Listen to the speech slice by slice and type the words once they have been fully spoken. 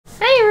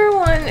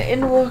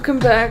and welcome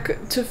back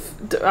to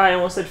I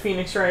almost said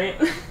Phoenix, right?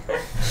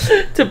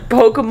 To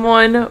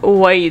Pokemon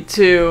White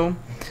 2.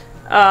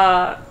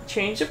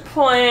 Change of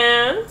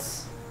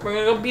plans. We're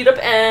gonna go beat up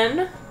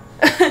N.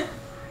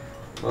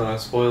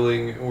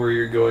 Spoiling where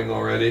you're going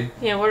already.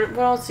 Yeah, where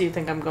else do you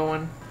think I'm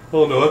going?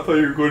 Oh no, I thought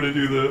you were going to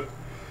do the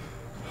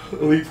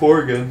Elite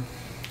Four again.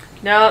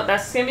 No,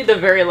 that's gonna be the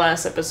very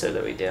last episode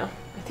that we do.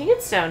 I think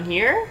it's down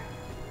here.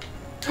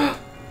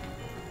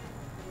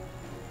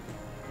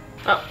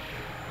 Oh.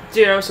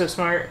 Dude, I'm so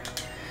smart.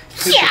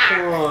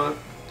 Yeah!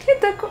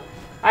 Hit the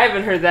I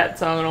haven't heard that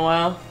song in a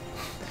while.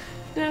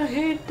 Now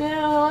hit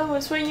down, I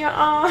was swing your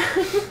arm.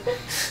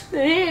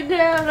 Then hit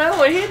down, I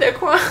would hit the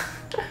quad.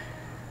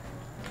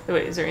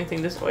 Wait, is there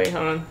anything this way?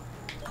 Hold on.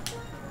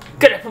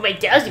 Gotta put my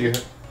down.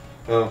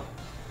 Oh,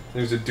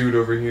 there's a dude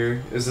over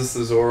here. Is this the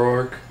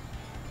Zoroark?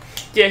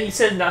 Yeah, he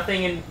said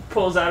nothing and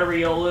pulls out a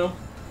Riolu.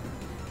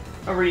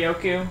 A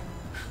Ryoku.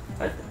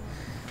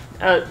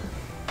 An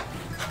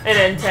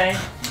Entei.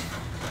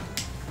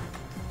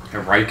 A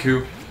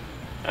Raikou?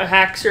 A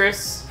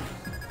Haxorus.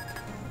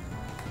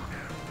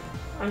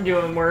 I'm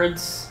doing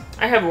words.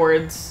 I have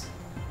words.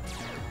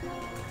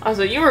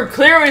 Also, you were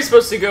clearly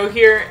supposed to go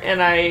here,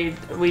 and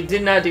we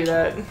did not do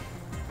that.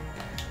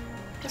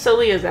 So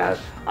Leah's out.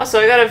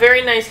 Also, I got a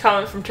very nice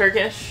comment from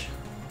Turkish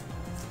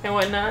and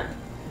whatnot.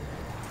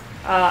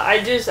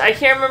 I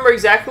can't remember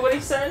exactly what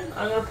he said.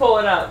 I'm gonna pull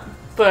it up,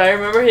 but I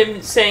remember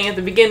him saying at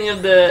the beginning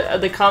of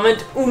the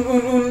comment,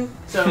 un.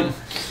 So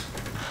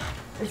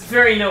it's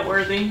very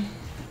noteworthy.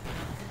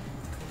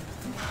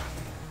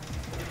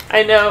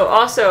 I know.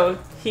 Also,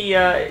 he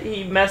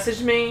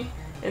messaged me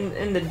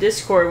in the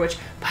Discord, which,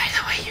 by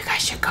the way, you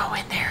guys should go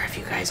in there if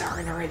you guys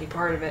aren't already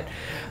part of it.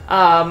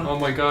 Oh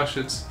my gosh,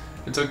 it's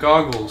a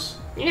goggles.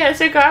 Yeah,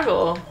 it's a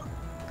goggle.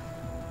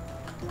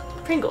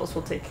 Pringles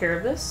will take care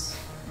of this.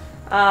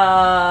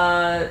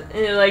 And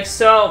you're like,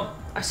 so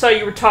I saw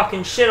you were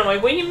talking shit. I'm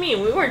like, what do you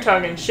mean? We weren't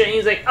talking shit. And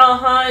he's like,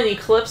 and he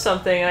clipped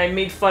something, and I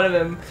made fun of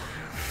him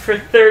for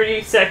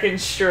 30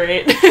 seconds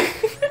straight.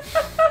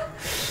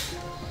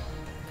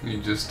 You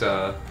just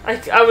I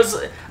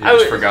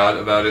forgot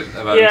about it,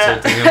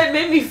 insulting him? It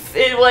made me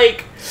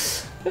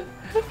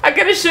I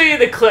gotta show you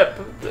the clip,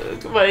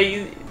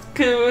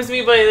 because it was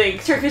me by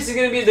like Turkish is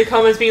gonna be in the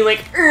comments being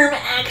like,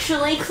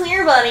 actually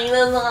clear buddy,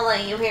 that's not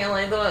like you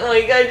apparently.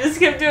 Like I just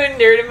kept doing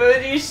nerd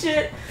emoji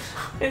shit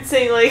and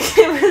saying like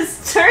it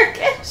was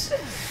Turkish.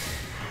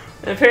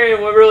 And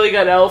apparently what really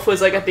got Elf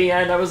was like at the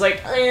end I was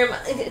like,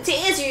 to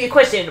answer your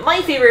question,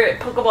 my favorite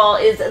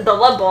Pokeball is the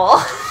Love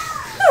Ball.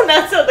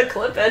 That's how the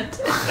clip ended.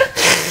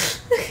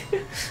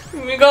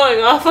 I'm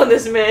going off on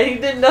this man. He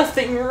did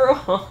nothing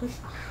wrong.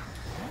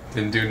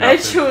 Didn't do nothing. I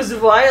chose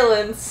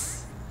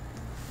violence.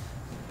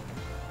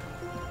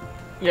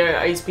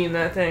 Yeah, ice beam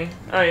that thing.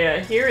 Oh yeah,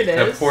 here it is.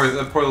 That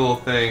poor little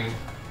thing.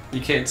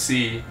 You can't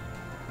see.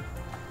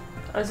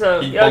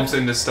 So, he bumps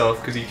into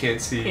stuff because he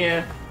can't see.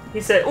 Yeah. He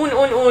said,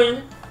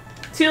 un.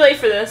 Too late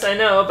for this, I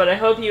know, but I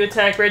hope you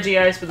attack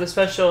Regice with a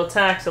special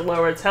attack to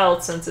lower its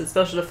health since its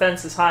special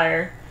defense is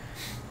higher.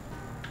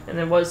 And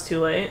it was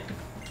too late.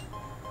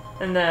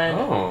 And then...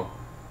 Oh.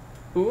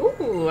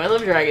 Ooh, I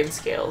love dragon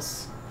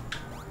scales.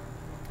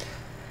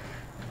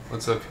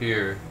 What's up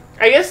here?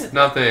 I guess...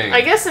 Nothing.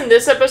 I guess in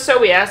this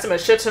episode we asked him a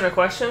shit ton of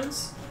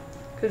questions.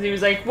 Because he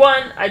was like,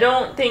 1, I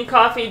don't think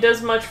coffee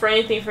does much for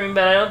anything for me,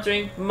 but I don't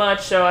drink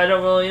much, so I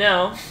don't really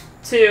know.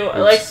 2, I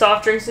like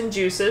soft drinks and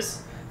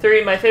juices.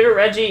 3, my favorite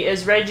Reggie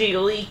is Reggie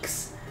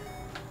Leaks.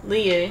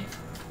 Lee.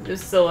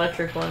 This is the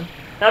electric one.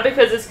 Not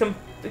because it's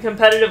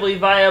competitively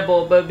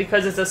viable, but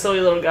because it's a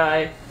silly little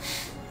guy.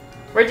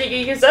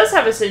 Regigigas does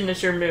have a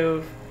signature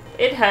move.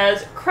 It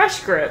has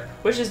Crush Grip,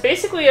 which is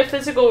basically a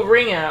physical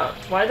ring out.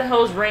 Why the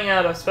hell is ring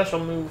out a special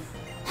move?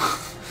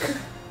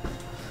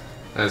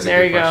 That's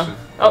there a you good go. question.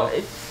 Oh,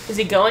 is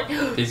he going?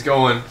 He's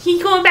going.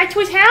 He's going back to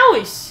his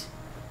house.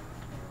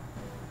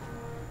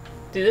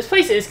 Dude, this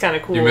place is kind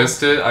of cool. You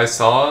missed it. I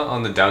saw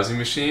on the dowsing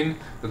machine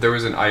that there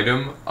was an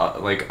item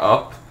like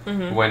up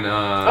when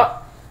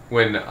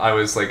I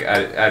was like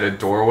at a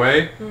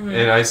doorway,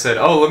 and I said,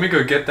 "Oh, let me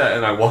go get that,"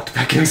 and I walked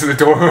back into the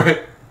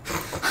doorway.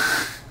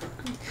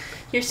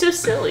 You're so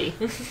silly.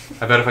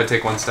 I bet if I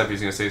take one step, he's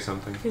gonna say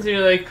something. He's gonna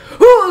be like,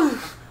 "Ooh!"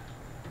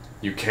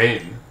 You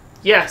came.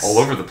 Yes. All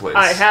over the place.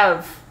 I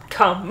have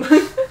come.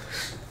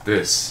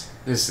 This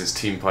is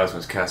Team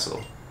Plasma's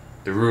castle,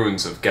 the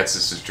ruins of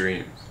Ghetsis'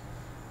 dreams,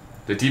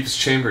 the deepest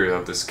chamber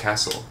of this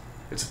castle.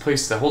 It's a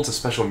place that holds a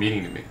special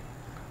meaning to me.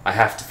 I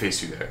have to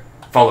face you there.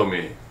 Follow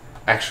me.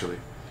 Actually,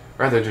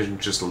 rather than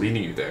just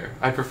leading you there,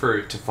 I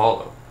prefer to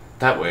follow.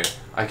 That way,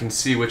 I can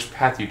see which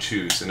path you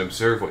choose and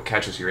observe what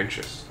catches your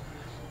interest.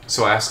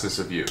 So I ask this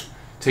of you.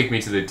 Take me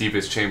to the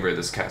deepest chamber of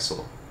this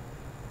castle.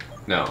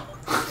 No.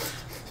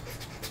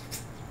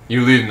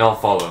 You lead and I'll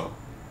follow.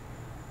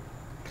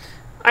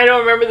 I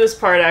don't remember this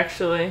part,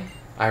 actually.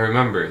 I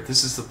remember.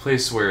 This is the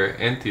place where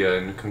Anthea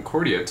and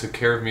Concordia took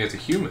care of me as a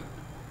human.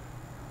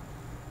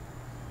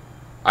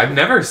 I've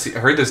never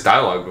heard this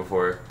dialogue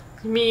before.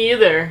 Me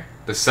either.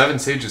 The 7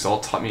 sages all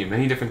taught me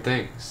many different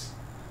things.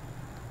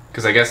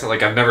 Because I guess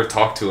like I've never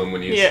talked to him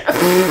when he's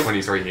when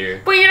he's right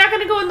here. But you're not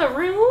gonna go in the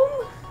room?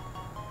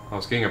 I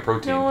was getting a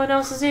protein. No one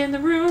else is in the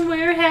room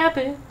where it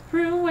happened.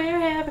 Room where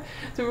it happened.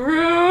 The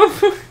room.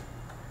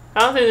 I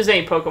don't think there's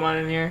any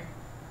Pokemon in here.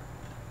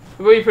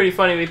 It would be pretty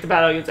funny if the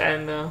battle gets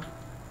end though.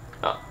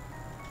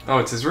 Oh,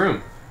 it's his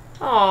room.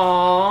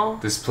 Aww.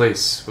 This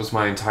place was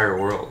my entire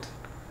world.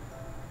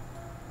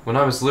 When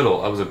I was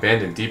little, I was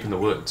abandoned deep in the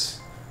woods.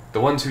 The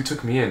ones who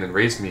took me in and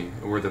raised me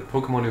were the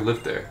Pokemon who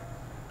lived there.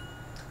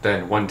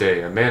 Then, one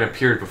day, a man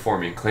appeared before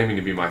me claiming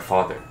to be my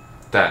father.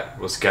 That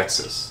was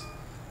Ghetsis.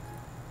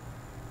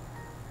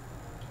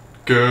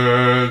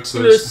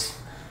 Ghetsis.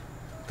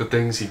 The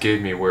things he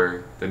gave me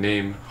were the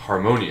name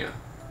Harmonia,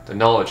 the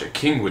knowledge a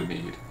king would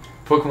need,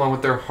 Pokemon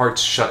with their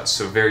hearts shut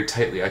so very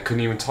tightly I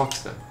couldn't even talk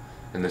to them,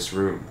 in this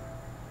room.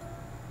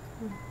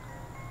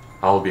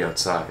 I'll be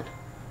outside.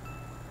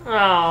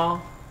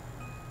 Oh.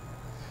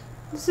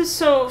 This is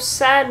so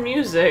sad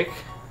music.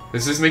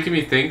 This is making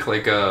me think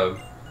like a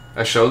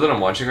show that I'm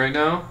watching right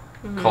now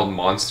called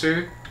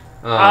Monster.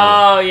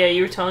 Oh yeah,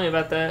 you were telling me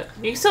about that.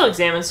 You can still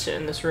examine shit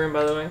in this room,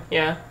 by the way.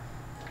 Yeah.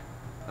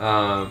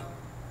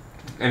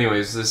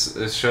 Anyways,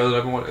 this show that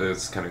I've been watching,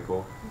 it's kind of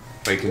cool.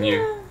 Wait, can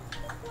you?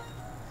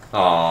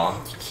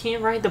 Aw. You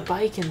can't ride the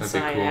bike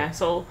inside, cool.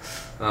 asshole.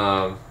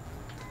 But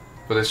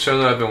this show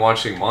that I've been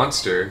watching,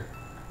 Monster,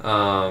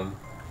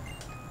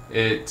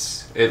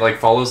 it like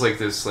follows like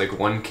this like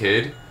one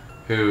kid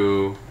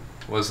who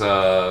was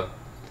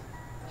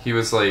he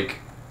was like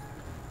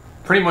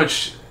pretty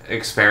much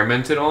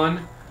experimented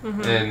on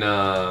in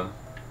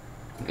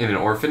an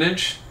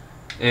orphanage,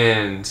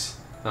 and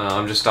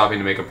I'm just stopping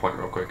to make a point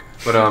real quick.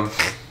 But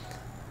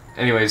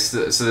anyways,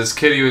 so this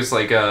kid, he was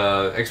like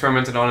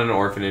experimented on in an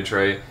orphanage,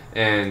 right?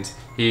 And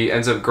he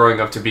ends up growing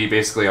up to be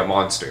basically a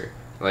monster.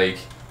 Like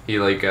he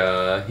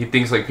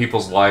thinks like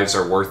people's lives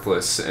are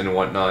worthless and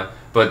whatnot.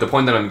 But the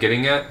point that I'm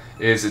getting at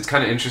is it's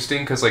kind of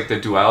interesting because like the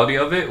duality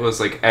of it was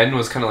like N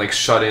was kind of like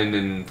shut in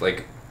and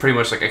like pretty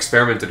much like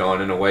experimented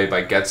on in a way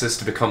by Ghetsis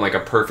to become like a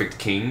perfect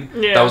king.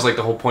 Yeah. That was like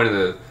the whole point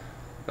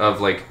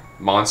of like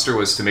Monster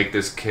was to make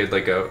this kid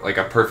like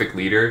a perfect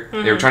leader.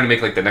 They were trying to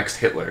make like the next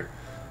Hitler,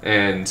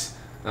 and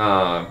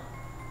so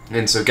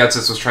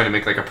Ghetsis was trying to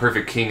make like a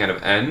perfect king out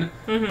of N.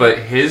 But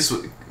his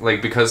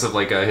like because of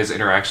like his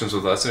interactions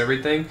with us and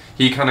everything,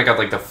 he kind of got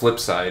like the flip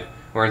side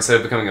where instead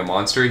of becoming a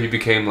monster, he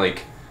became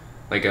like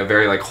a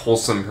very like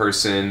wholesome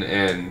person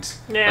and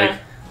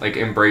like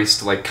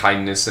embraced like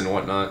kindness and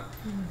whatnot.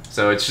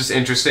 So it's just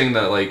interesting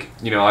that like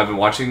I've been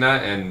watching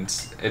that and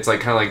it's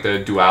like kind of like the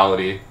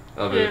duality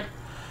of it.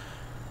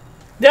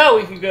 Now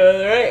we can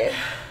go, right?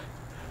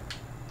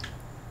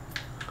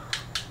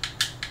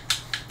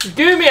 You're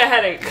giving me a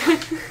headache.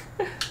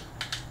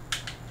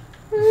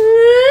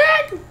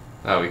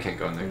 Oh, we can't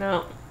go in there.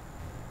 No.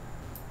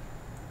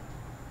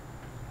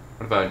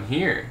 What about in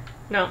here?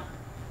 No.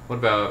 What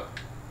about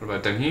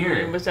down here?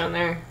 It was down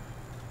there.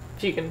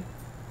 If you can.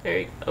 There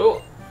you go.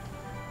 Oh.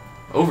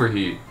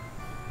 Overheat.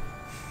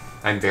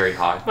 I'm very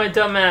hot. My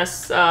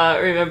dumbass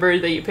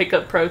remembered that you pick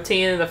up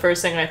protein, and the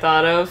first thing I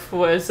thought of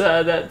was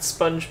that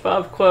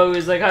SpongeBob quote.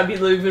 Is like, "I'd be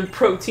leaving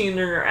protein in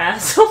her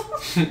asshole."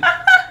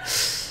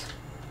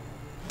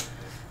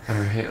 All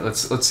right,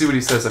 let's see what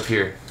he says up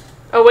here.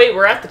 Oh wait,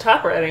 we're at the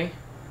top already.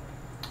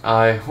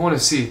 I want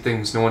to see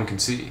things no one can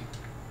see.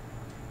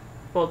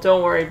 Well,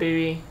 don't worry,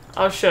 baby.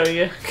 I'll show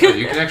you. Oh,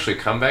 you can actually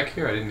come back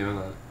here? I didn't know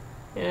that.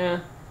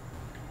 Yeah.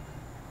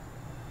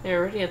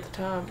 You're already at the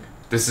top.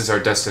 This is our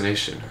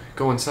destination.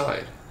 Go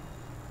inside.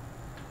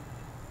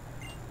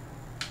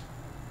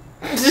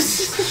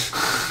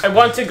 I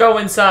want to go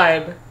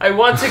inside. I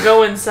want to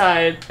go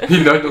inside.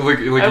 He nudges, like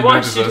I he want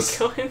nudges you us. to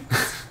go in.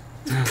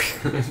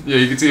 Yeah,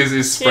 you can see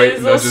his sprite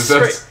his nudges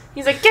little us.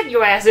 He's like, get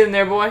your ass in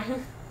there, boy.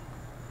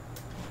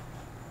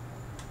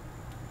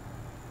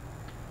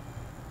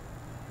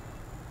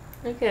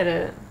 Look at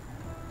it.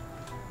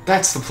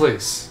 That's the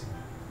place.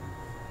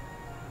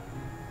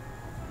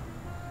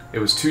 It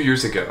was 2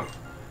 years ago.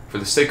 For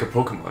the sake of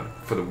Pokemon,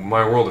 for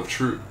my world of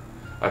truth,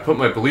 I put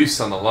my beliefs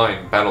on the line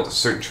and battled a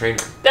certain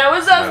trainer. That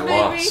was and us, I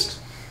baby. lost.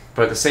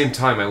 But at the same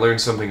time, I learned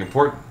something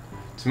important.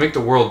 To make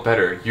the world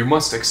better, you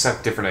must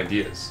accept different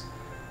ideas.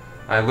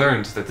 I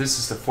learned that this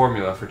is the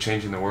formula for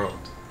changing the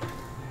world.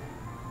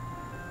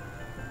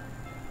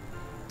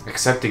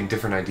 Accepting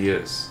different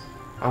ideas.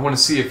 I want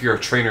to see if you're a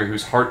trainer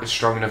whose heart is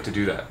strong enough to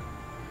do that.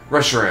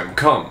 Reshiram,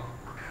 come!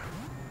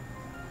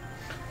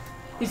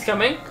 He's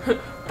coming.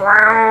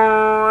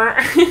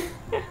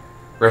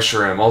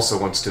 Reshiram also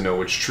wants to know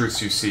which truths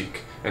you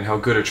seek, and how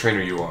good a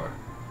trainer you are.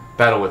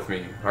 Battle with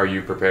me. Are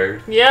you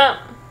prepared? Yep.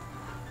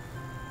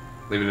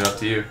 Leaving it up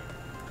to you.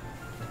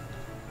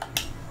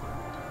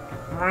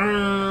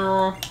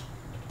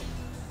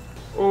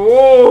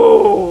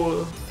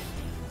 Oh!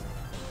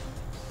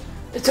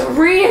 It's a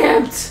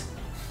reamped!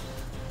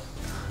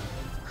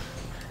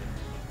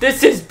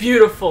 This is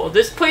beautiful.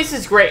 This place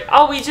is great.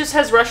 Oh, he just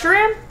has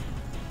Reshiram?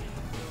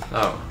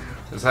 Oh,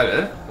 is that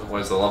it?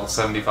 What is the level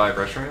 75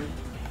 Reshiram?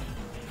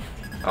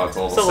 Oh, it's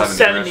a level So 70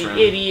 70, Reshiram.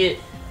 idiot.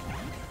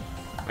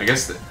 I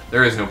guess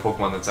There is no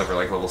Pokemon that's ever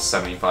like level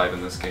 75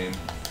 in this game.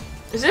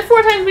 Is it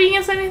 4 times weak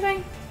against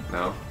anything?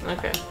 No.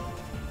 Okay.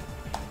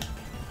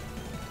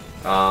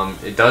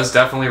 It does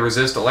definitely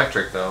resist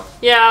electric though.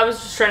 Yeah, I was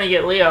just trying to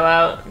get Leo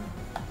out.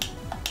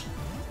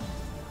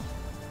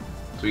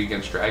 It's weak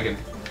against Dragon.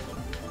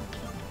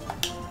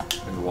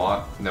 And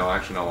water. No,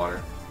 actually not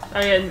water. Oh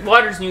yeah,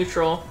 water's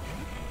neutral.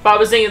 But I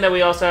was thinking that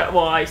we also have,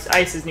 well,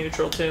 ice is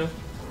neutral too.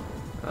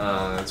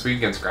 It's weak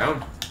against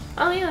ground.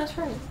 Oh yeah, that's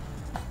right.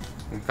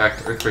 In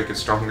fact, Earthquake is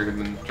stronger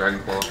than Dragon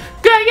Claw.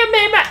 Dragon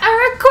made my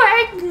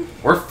earthquake!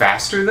 We're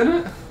faster than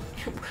it?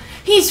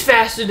 He's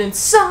faster than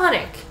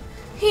Sonic!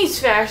 He's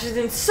faster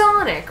than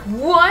Sonic!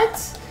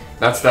 What?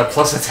 That's that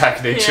plus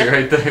attack nature Yeah.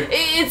 right there.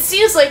 It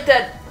seems like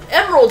that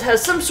Emerald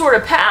has some sort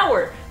of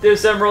power.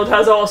 This Emerald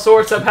has all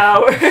sorts of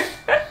power.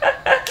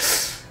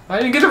 I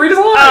didn't get to read his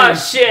line! Oh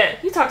shit.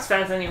 He talks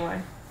fast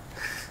anyway.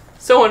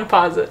 Someone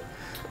pause it.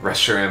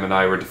 Reshiram and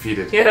I were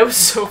defeated. Yeah, that was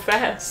so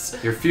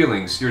fast. Your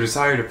feelings, your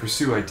desire to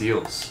pursue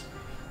ideals.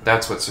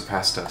 That's what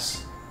surpassed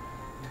us.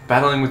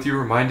 Battling with you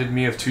reminded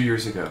me of 2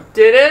 years ago.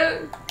 Did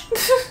it?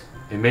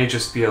 It may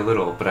just be a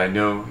little, but I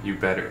know you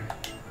better.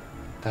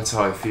 That's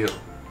how I feel.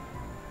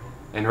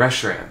 And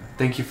Reshiram,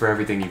 thank you for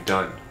everything you've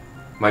done.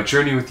 My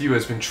journey with you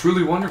has been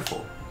truly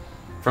wonderful.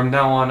 From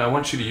now on, I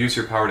want you to use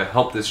your power to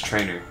help this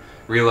trainer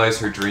realize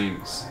her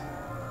dreams.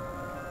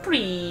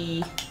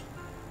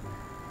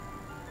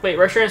 Wait,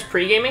 Reshiram's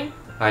pre-gaming?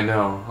 I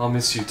know, I'll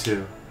miss you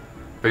too.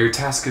 But your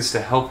task is to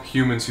help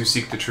humans who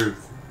seek the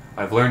truth.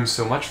 I've learned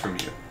so much from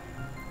you.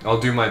 I'll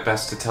do my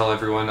best to tell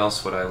everyone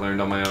else what I learned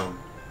on my own.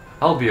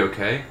 I'll be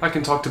okay. I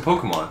can talk to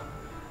Pokemon.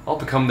 I'll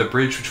become the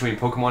bridge between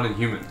Pokemon and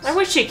humans. I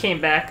wish he came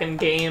back in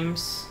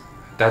games.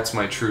 That's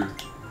my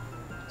truth.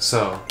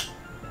 So,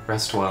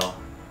 rest well.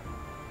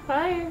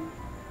 Bye.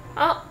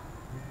 Oh.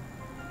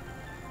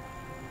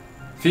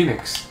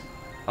 Phoenix,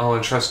 I'll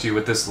entrust you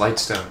with this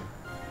Lightstone.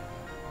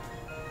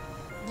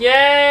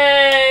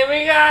 Yay!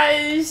 We're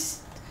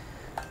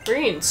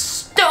getting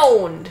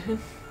stoned!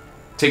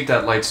 Take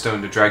that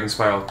Lightstone to Dragon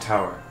Spiral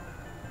Tower.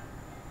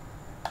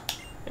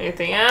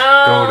 Anything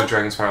else? Go to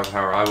Dragon Spiral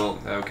Tower. I will.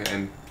 Okay,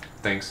 and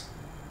thanks.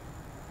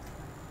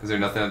 Is there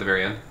nothing at the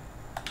very end?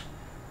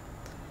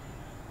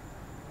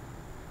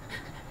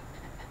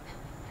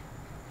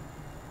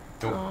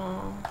 Nope.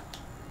 Oh.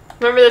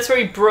 Remember that's where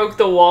he broke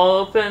the wall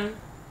open?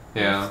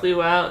 Yeah. And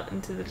flew out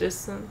into the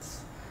distance.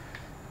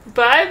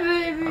 Bye,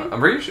 baby! I'm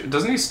pretty sure.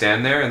 Doesn't he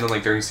stand there and then,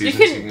 like, during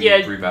seasons, you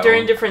can rebattle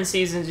during him? different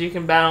seasons you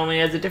can battle him. He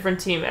has a different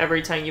team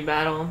every time you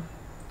battle him.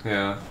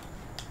 Yeah.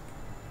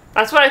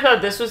 That's what I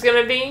thought this was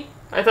gonna be.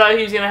 I thought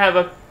he was gonna have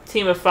a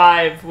team of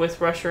 5 with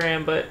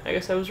Reshiram, but I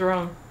guess I was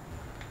wrong.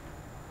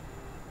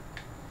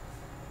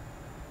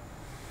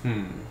 I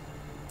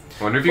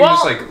wonder if you can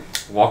just, like,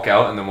 walk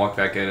out and then walk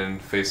back in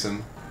and face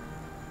him.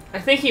 I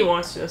think he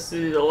wants us to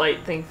do the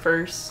light thing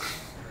first.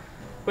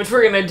 Which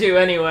we're gonna do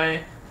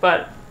anyway.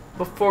 But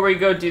before we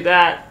go do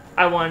that,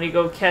 I wanted to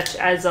go catch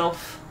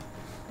Azelf.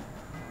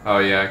 Oh,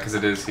 yeah, because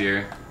it is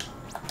here.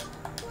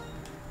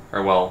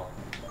 Or, well,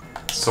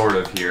 sort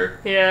of here.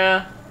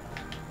 Yeah.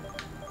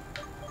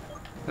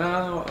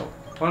 Why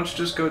don't you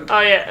just go... Oh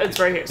yeah, it's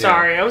right here. Yeah.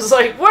 Sorry, I was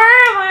like,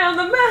 where am I on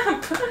the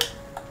map?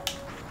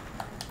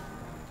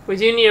 We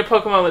do need a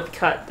Pokemon with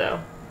cut, though.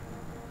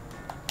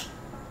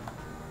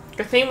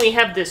 I think we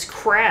have this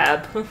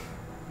crab.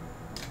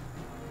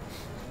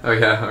 Oh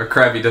yeah, our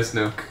Krabby does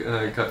know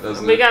cut,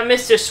 doesn't We it? got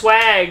Mr.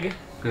 Swag.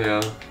 Yeah.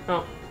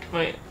 Oh,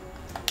 wait.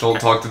 Don't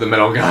talk to the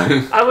metal guy.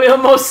 We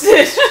almost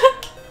did.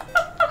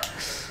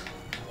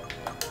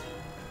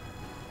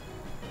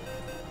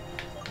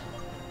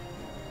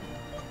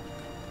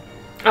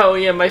 Oh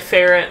yeah, my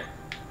ferret.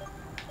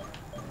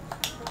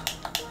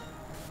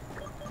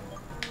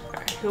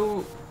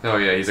 Who? Oh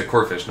yeah, he's a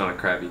Corphish, not a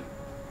Krabby.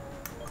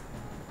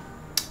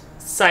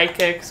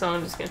 Sidekick, so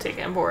I'm just gonna take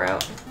Embor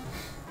out.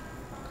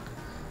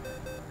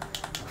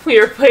 We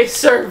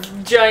replaced our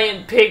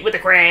giant pig with a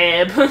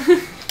crab.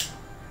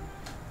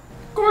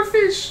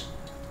 Corphish!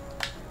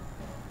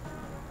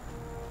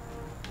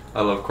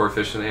 I love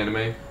Corphish in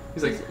anime.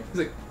 He's like,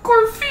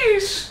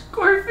 Corphish!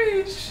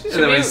 Corphish! And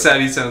then when he's sad,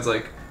 he sounds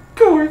like,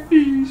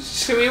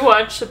 Corphish! Should we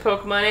watch the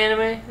Pokemon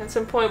anime at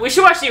some point? We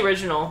should watch the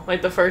original,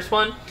 like the first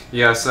one.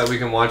 Yeah, so that we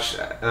can watch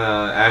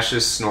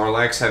Ash's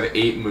Snorlax have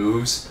 8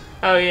 moves.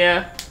 Oh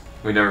yeah.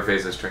 We never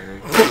face this trainer.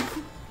 And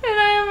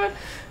I have a...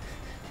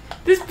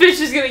 This bitch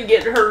is gonna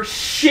get her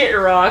shit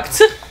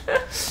rocked.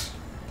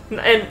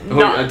 And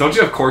not... Don't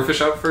you have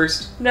Corphish up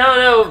first?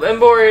 No,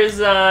 Embor is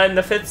in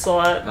the 5th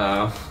slot.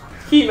 Oh.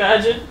 Can you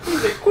imagine?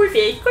 He's like,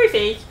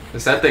 Corphish. The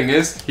sad thing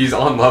is, he's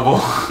on level.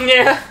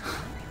 Yeah.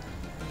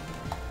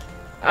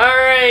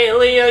 Alright,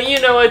 Leo, you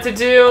know what to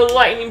do.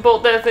 Lightning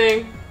bolt that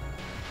thing.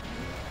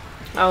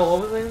 Oh,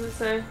 what was I gonna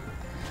say?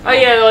 Oh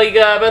yeah, like,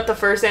 about the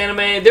first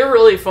anime. They're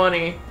really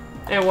funny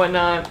and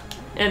whatnot.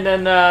 And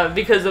then,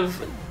 because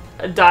of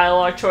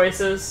dialogue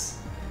choices,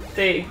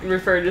 they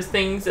refer to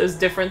things as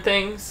different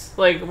things.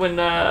 Like, when,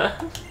 the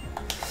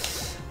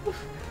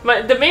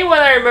main one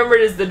I remembered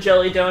is the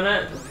jelly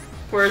donut.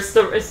 Where it's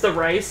the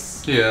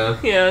rice. Yeah.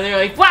 Yeah, and they're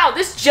like, wow,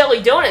 this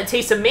jelly donut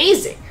tastes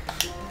amazing.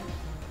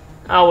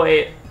 Oh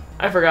wait,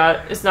 I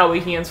forgot. It's not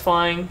weak against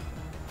flying.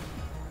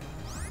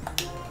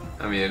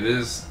 I mean, it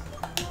is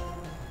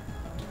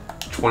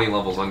 20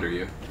 levels under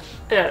you.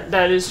 Yeah,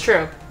 that is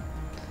true.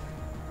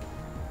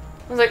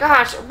 I was like,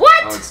 gosh,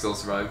 what? Oh, it still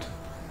survived.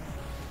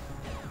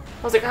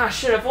 I was like, oh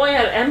shit, I've only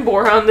had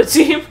Embor on the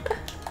team.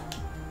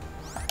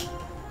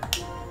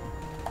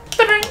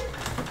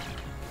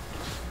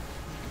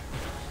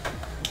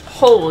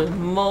 Holy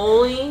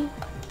moly.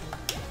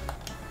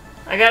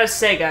 I gotta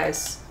say,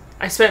 guys,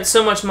 I spent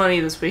so much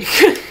money this week.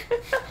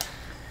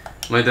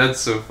 My dad's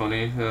so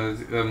funny.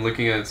 I'm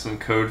looking at some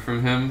code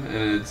from him,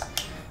 and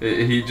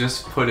he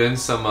just put in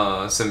some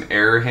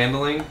error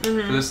handling for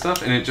this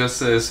stuff, and it just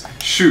says,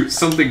 shoot,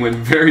 something went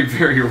very,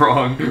 very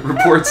wrong.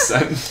 Report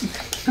sent.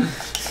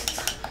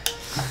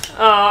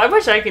 Oh, I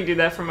wish I could do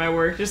that for my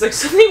work. Just like,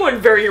 something went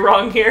very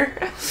wrong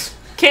here.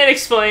 Can't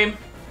explain.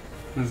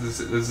 This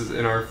is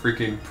in our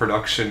freaking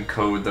production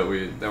code that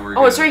we're.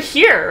 Oh, it's right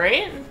here,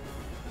 right?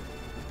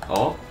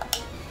 Oh.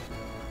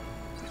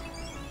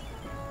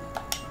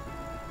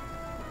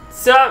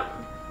 Sup?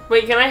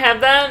 Wait, can I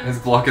have that? It's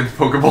blocking the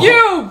Pokeball.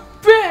 You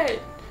bet!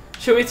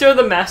 Should we throw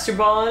the Master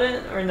Ball on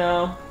it, or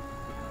no?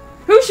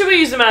 Who should we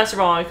use the Master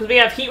Ball on? Because we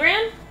have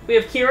Heatran, we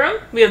have Kyurem,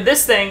 we have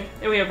this thing,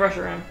 and we have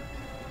Reshiram.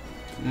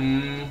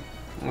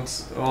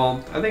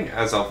 Well, I think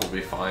Azelf will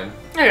be fine.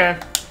 Okay.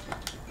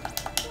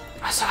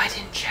 Also, I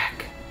didn't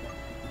check.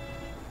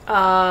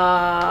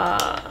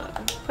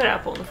 Put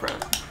Apple in the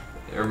front.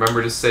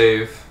 Remember to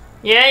save.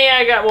 Yeah,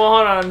 I got. Well,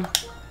 hold on.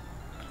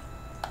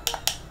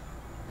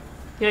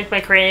 You like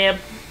my crab?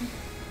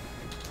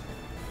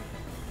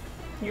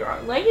 Your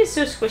leg is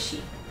so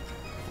squishy.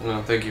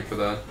 No, thank you for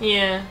that.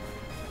 Yeah.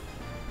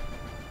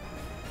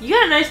 You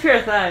got a nice pair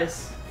of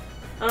thighs.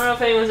 I don't know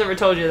if anyone's ever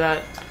told you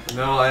that.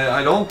 No,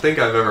 I don't think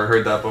I've ever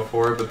heard that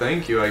before, but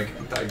thank you, I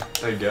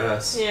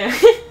guess. Yeah.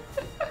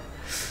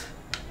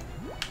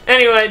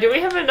 Anyway, do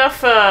we have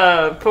enough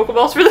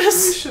Pokeballs for We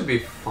this? should be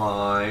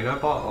fine. I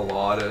bought a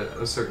lot at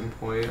a certain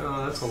point.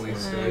 Oh, that's only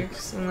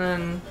 6. And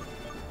then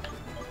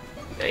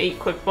 8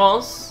 quick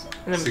balls.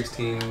 And then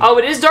 16. Oh,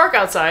 it is dark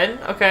outside.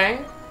 Okay.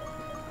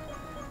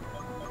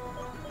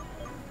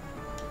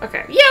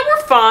 Okay. Yeah,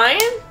 we're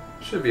fine.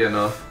 Should be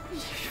enough.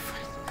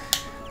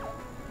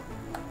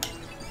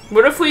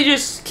 What if we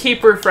just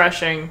keep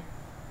refreshing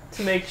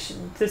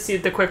to see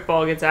if the quick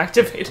ball gets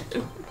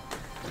activated?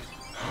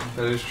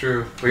 That is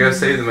true. We gotta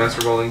save the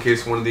Master Ball in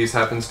case one of these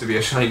happens to be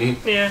a shiny.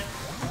 Yeah.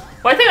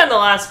 Well, I think on the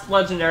last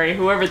legendary,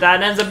 whoever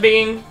that ends up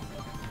being,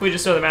 we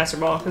just throw the Master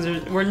Ball because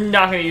we're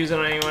not gonna use it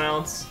on anyone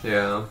else.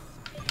 Yeah.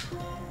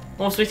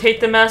 Once we take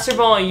the Master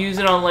Ball and use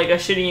it on like a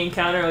shitty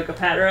encounter, like a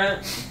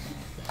Patrat.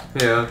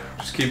 Yeah.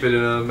 Just keep it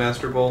in a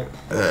Master Ball.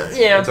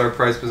 Yeah. It's our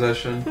prized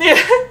possession.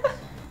 Yeah.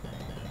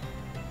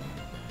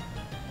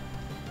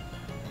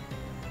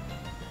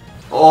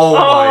 Oh my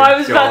I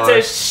was about to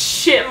gosh.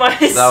 shit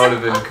myself. That would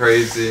have been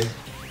crazy.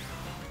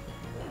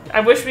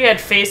 I wish we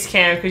had face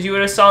cam because you would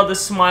have saw the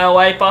smile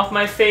wipe off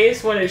my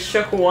face when it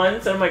shook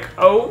once. And I'm like,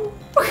 oh.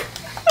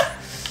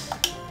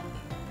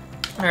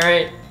 All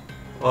right.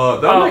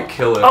 That might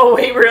kill it. Oh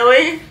wait,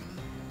 really?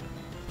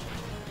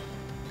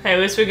 Hey, at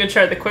least we could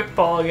try the quick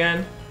ball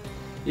again.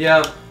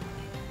 Yeah.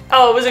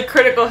 Oh, it was a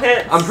critical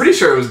hit. I'm pretty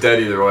sure it was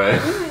dead either way.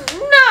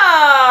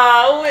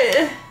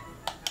 No.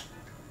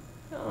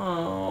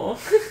 Oh.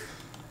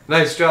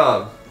 Nice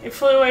job. It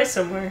flew away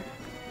somewhere.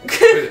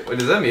 Wait,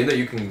 does that mean that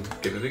you can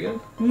get it again?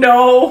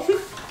 No.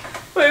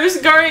 Wait, it was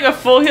guarding a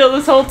full heal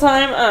this whole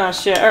time? Oh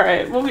shit,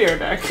 alright, we'll be right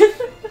back.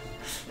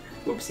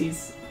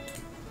 Whoopsies.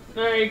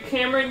 Alright,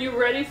 Cameron, you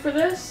ready for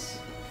this?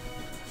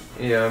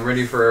 Yeah, I'm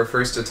ready for our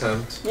first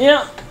attempt.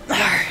 Yeah.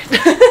 Alright.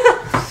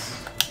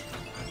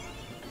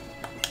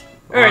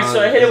 Alright, so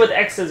I hit it with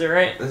X scissor,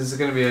 right? This is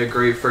gonna be a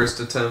great first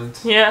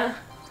attempt. Yeah.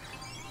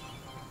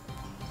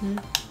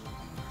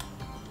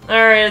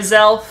 Alright,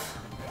 Zelf.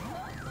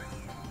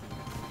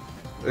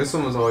 This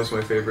one was always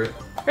my favorite.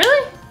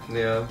 Really?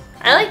 Yeah.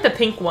 I like the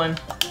pink one.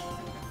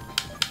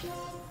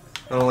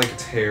 I don't like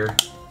its hair.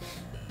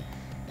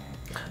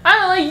 I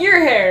don't like your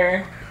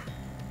hair.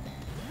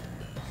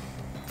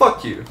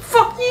 Fuck you.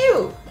 Fuck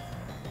you.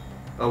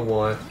 I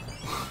want.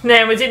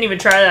 Damn, we didn't even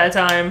try that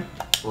time.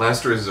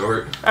 Last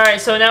resort. Alright,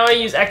 so now I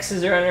use X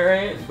scissor on it,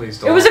 right? Please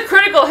don't. It was a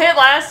critical hit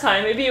last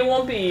time. Maybe it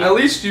won't be. At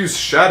least use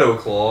Shadow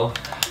Claw.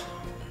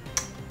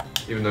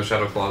 Even though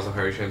Shadow Claw has a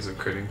higher chance of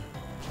critting.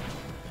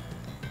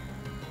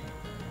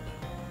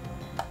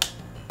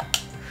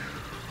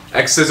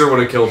 X Scissor would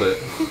have killed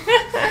it.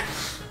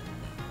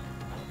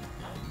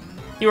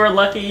 You were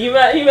lucky. You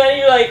meant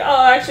you're like,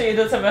 oh, actually, it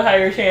does have a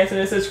higher chance, and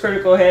it says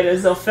critical hit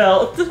as though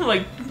felt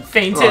like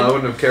fainted. Oh, I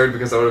wouldn't have cared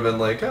because I would have been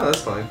like, oh, that's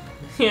fine.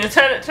 Yeah,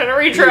 try to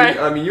retry.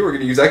 I mean, you were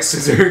gonna use X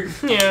Scissor.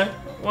 Yeah,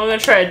 well, I'm gonna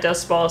try a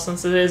Dust Ball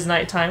since it is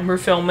nighttime. We're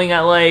filming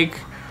at like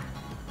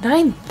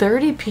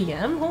 9:30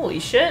 p.m. Holy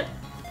shit.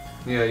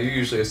 Yeah, you're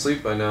usually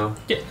asleep by now.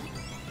 Yeah.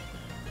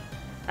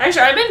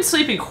 Actually, I've been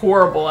sleeping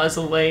horrible as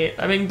of late.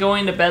 I've been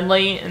going to bed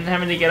late and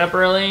having to get up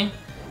early.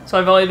 So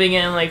I've only been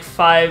getting like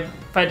 5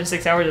 to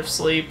 6 hours of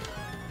sleep.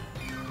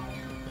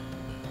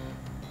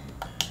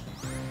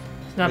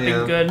 It's not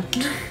been good.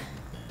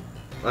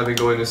 I've been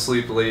going to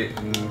sleep late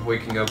and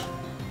waking up.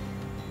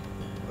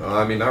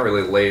 I mean, not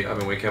really late. I've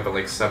been waking up at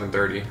like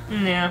 7:30.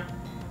 Yeah.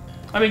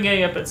 I've been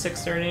getting up at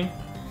 6:30.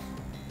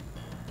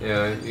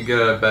 Yeah, you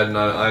get out of bed and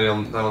I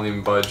don't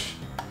even budge.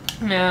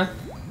 Yeah.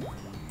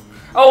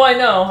 Oh, I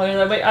know.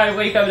 I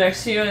wake up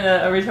next to you, and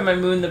every time I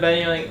move in the bed,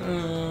 you're like,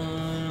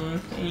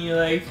 and you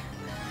like,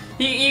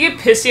 you get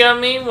pissy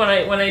on me when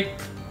I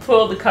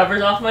pull the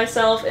covers off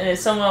myself, and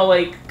it's somehow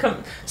like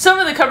some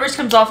of the covers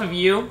comes off of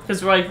you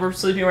because we're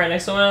sleeping right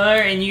next to one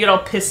another, and you get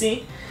all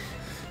pissy.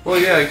 Well,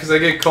 yeah, because I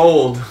get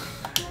cold.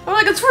 I'm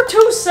like, it's for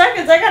 2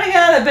 seconds. I gotta get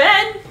out of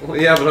bed. Well,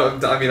 yeah,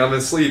 but I'm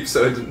asleep,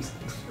 so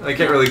I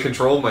can't really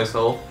control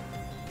myself.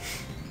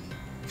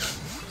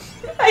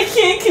 I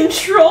can't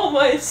control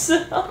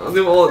myself.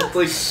 Well,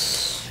 like,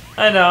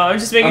 I know. I'm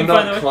just making I'm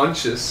fun not of it.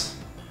 conscious.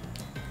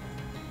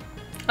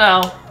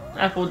 Oh,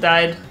 Apple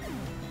died.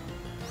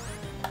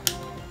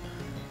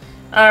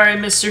 Alright,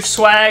 Mr.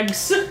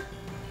 Swags.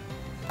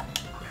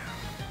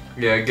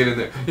 Yeah, get in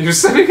there. You're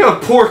sending a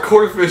poor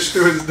corfish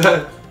to his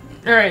death.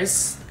 Alright.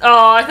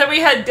 Oh, I thought we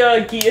had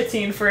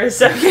guillotine for a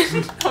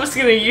second. I was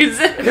gonna use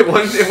it. It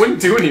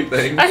wouldn't do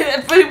anything.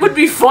 But it would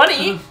be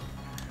funny.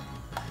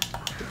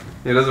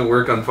 It doesn't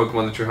work on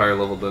Pokemon that you're higher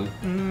level than.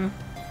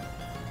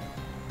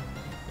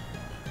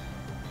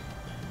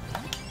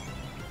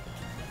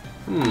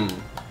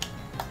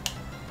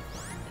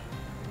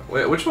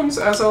 Wait, which one's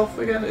Azelf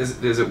again?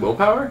 Is it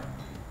Willpower?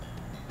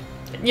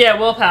 Yeah,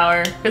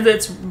 Willpower, because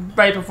it's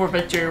right before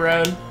Victory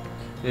Road.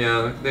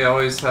 Yeah, they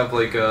always have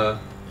like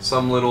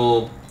some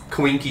little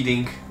quinky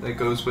dink that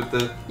goes with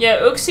it. Yeah,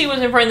 Uxie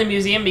was in front of the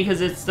museum because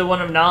it's the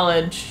one of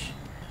knowledge.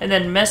 And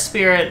then Mist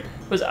Spirit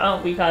was,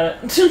 oh, we got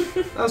it.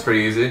 That was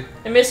pretty easy.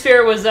 And Mist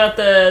Spirit was at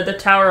the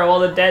tower of all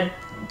the dead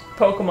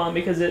Pokemon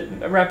because it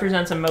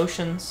represents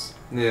emotions.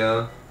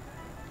 Yeah.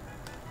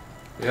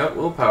 Yep,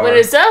 Willpower. When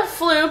Azelf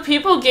flew,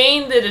 people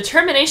gained the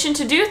determination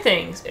to do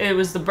things. It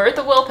was the birth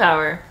of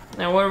Willpower.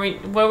 Now, what are we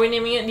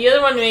naming it? The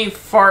other one named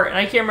Fart, and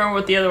I can't remember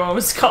what the other one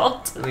was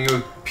called. I think it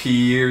was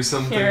P or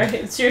something. Here,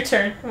 it's your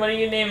turn. What are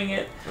you naming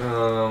it?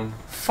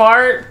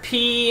 Fart,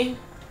 P.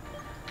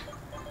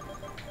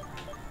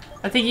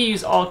 I think you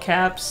use all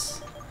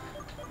caps.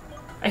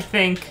 I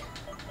think.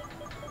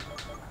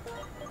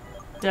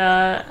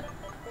 Are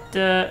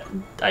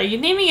you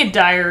naming it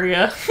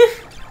diarrhea?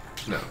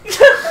 No.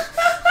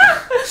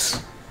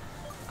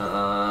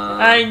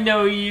 I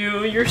know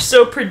you. You're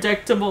so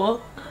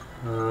predictable.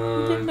 It's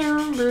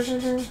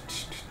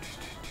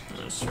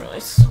really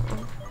slow.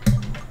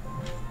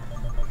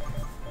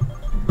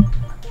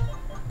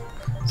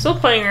 Still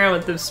playing around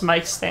with this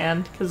mic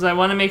stand because I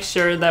want to make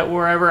sure that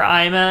wherever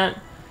I'm at.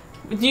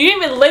 Do you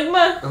name it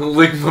Ligma?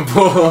 Ligma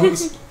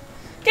balls.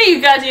 Get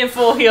you goddamn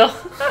full heal.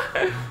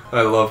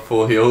 I love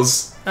full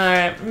heals.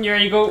 Alright, you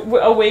ready to go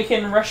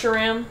awaken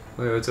Reshiram?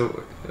 Wait, what's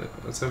over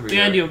We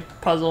here? gotta do a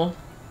puzzle.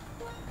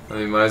 I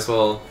mean, might as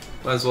well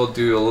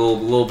do a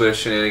little bit of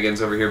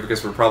shenanigans over here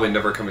because we're probably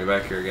never coming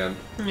back here again.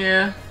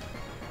 Yeah.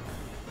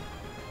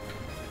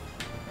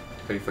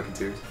 Are you fucking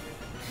serious?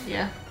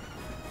 Yeah.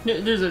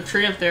 There's a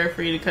tree up there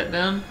for you to cut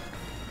down.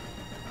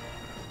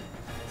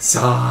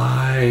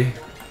 Sigh.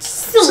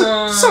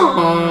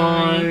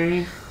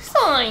 Sigh.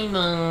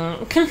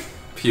 Psyduck.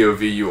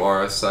 POV, you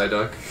are a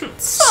Psyduck.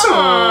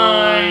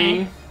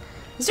 Sigh.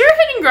 Is there a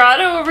hidden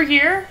grotto over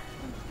here?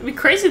 It'd be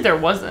crazy if there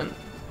wasn't.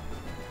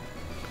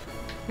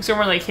 Like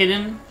somewhere like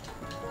hidden?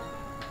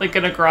 Like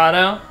in a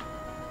grotto?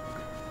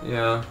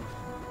 Yeah.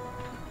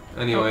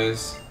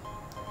 Anyways.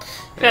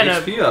 Kind Yeah,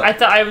 of. HP up. I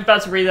thought I was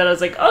about to read that. I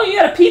was like, oh, you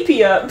got a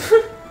PP up.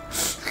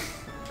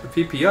 A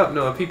PP up?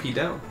 No, a PP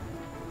down.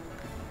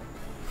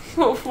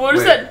 What is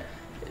Wait. that?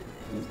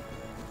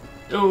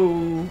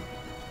 Oh.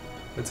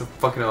 It's a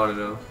fucking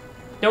auto.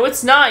 No,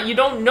 it's not. You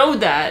don't know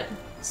that.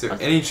 Is there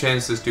any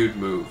chance this dude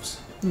moves?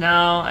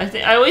 No, I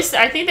think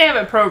they have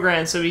it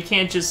programmed so we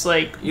can't just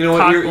like. You know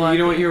what? cock You block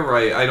know what? it. You're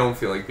right. I don't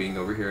feel like being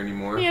over here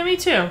anymore. Yeah, me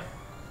too.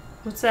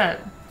 What's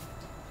that?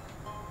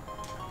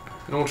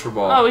 An Ultra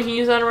Ball. Oh, we can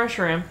use that in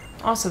Reshiram.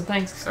 Awesome,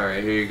 thanks. All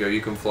right, here you go.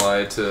 You can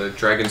fly to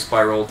Dragon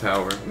Spiral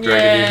Tower. Dragon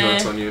Yay. these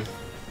nuts on you.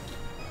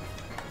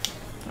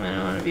 I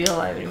don't want to be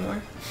alive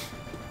anymore.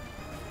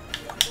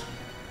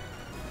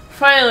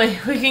 Finally,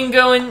 we can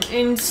go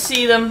and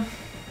see them.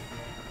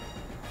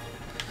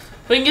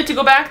 We can get to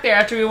go back there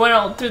after we went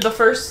out through the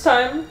first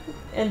time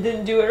and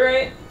didn't do it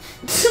right.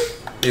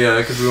 Yeah,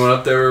 because we went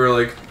up there, we were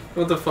like,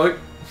 what the fuck?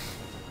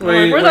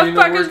 We're like, where the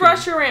fuck is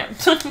working?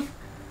 Reshiram?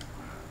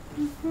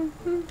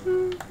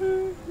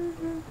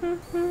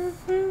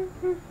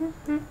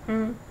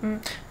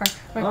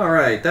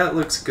 Alright, that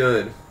looks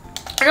good.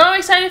 You know what I'm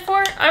excited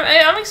for?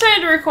 I'm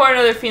excited to record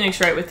another Phoenix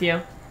Wright with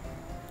you.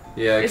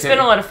 Yeah, It's been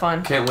a lot of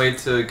fun. Can't wait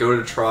to go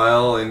to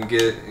trial and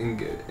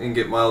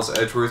get Miles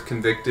Edgeworth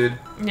convicted.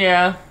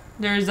 Yeah,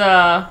 there's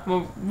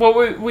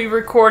we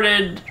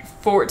recorded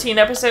 14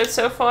 episodes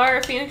so far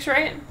of Phoenix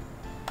Wright.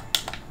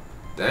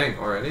 Dang,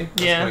 already?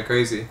 That's Yeah. kind of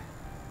crazy.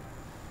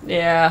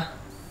 Yeah.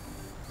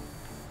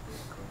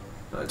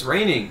 It's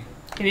raining.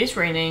 It is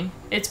raining.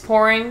 It's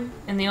pouring,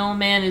 and the old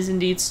man is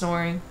indeed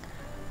snoring.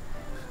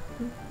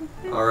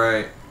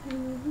 Alright.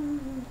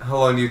 How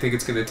long do you think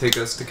it's going to take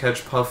us to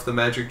catch Puff the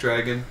Magic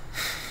Dragon?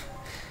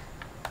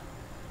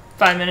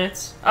 5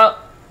 minutes.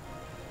 Oh.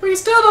 We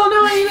still don't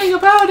know anything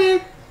about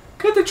it.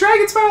 Could the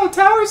Dragon Spiral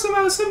Tower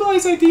somehow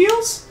symbolize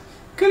ideals?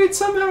 Could it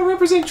somehow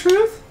represent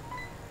truth?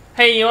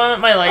 Hey, you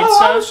want my light Oh,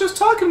 stuff? I was just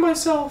talking to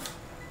myself.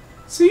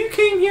 So you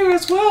came here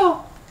as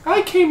well.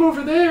 I came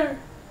over there.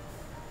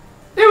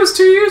 It was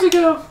 2 years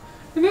ago.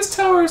 In this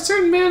tower, a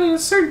certain man and a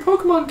certain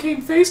Pokemon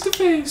came face to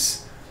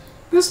face.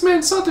 This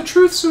man sought the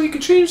truth so he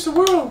could change the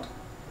world.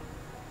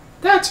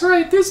 That's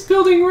right, this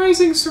building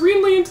rising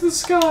serenely into the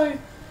sky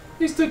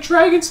is the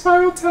Dragon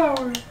Spiral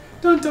Tower.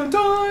 Dun dun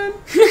dun!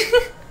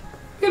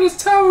 It has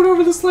towered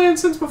over this land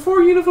since before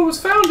Unova was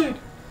founded.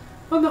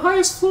 On the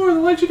highest floor, the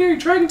legendary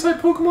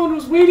Dragon-type Pokemon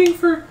was waiting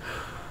for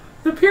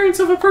the appearance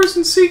of a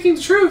person seeking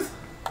truth.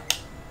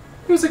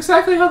 It was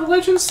exactly how the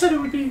legend said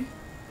it would be.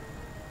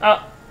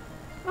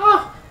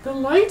 Ah, the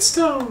Light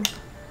Stone.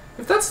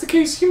 If that's the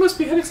case, you must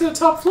be headed to the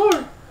top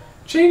floor.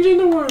 Changing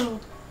the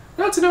world.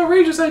 That's an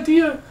outrageous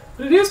idea,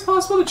 but it is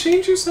possible to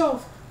change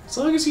yourself, as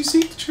long as you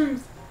seek the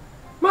truth.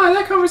 My,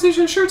 that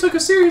conversation sure took a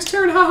serious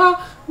turn,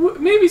 haha.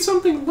 Maybe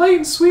something light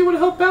and sweet would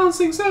help balance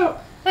things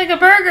out. Like a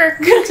burger.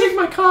 Take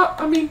my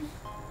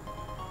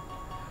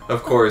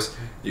Of course,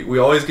 we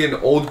always get an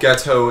old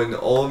ghetto in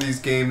all of these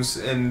games,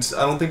 and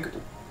I don't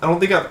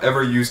think I've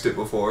ever used it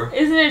before.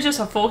 Isn't it just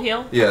a full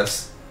heal?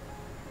 Yes.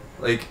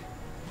 Like,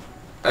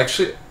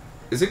 actually,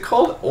 is it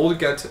called Old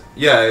Ghetto?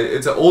 Yeah,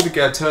 it's an Old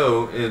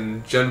Ghetto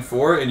in Gen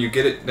 4, and you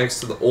get it next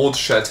to the Old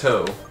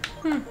Chateau.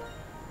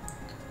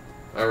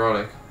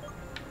 Ironic.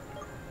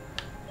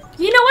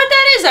 You know what?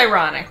 That is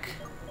ironic.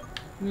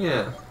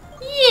 Yeah.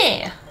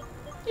 Yeah.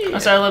 Oh,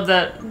 so I love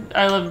that.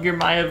 I love your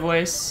Maya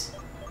voice.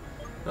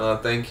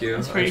 Thank you.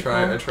 That's pretty cool.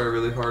 I try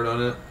really hard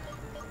on it.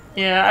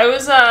 Yeah, I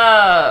was,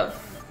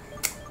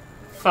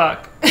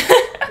 fuck.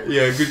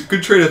 Yeah,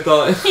 good train of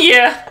thought.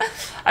 Yeah.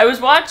 I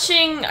was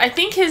watching, I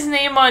think his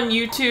name on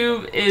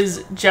YouTube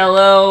is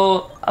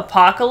Jello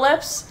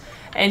Apocalypse,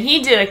 and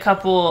he did a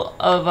couple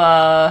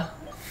of,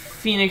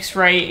 Phoenix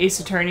Wright Ace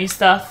Attorney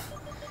stuff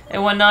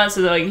and whatnot,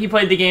 so like he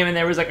played the game and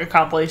there was like a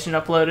compilation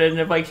uploaded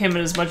of like him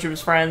and a bunch of his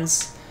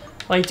friends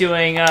like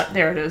doing,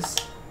 there it is.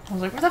 I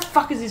was like, where the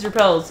fuck is these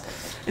repels?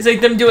 It's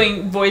like them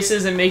doing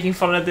voices and making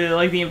fun of the,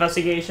 like, the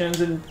investigations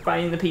and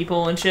finding the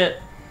people and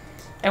shit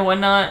and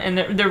whatnot,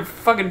 and they're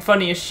fucking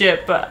funny as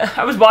shit, but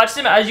I was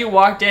watching them as you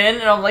walked in,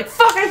 and I'm like,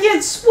 fuck, I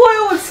can't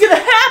spoil what's gonna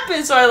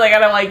happen, so I, like, had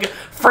to, like,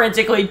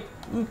 frantically,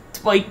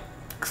 like,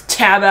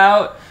 tab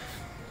out.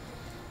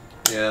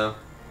 Yeah.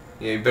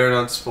 Yeah, you better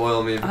not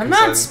spoil me, because I'm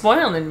not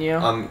spoiling you.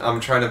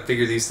 I'm trying to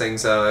figure these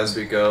things out as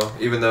we go,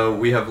 even though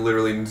we have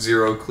literally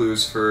 0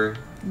 clues for...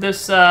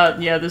 This,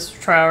 yeah, this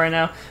trial right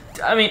now.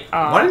 I mean,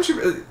 why didn't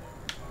you...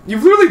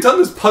 You've literally done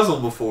this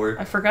puzzle before.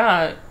 I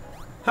forgot.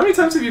 How many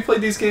times have you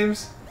played these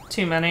games?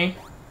 Too many.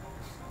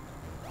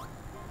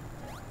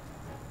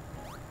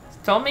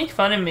 Don't make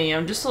fun of me.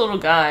 I'm just a little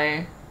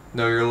guy.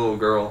 No, you're a little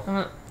girl.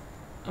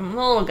 I'm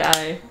a little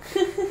guy.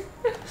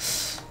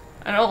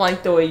 I don't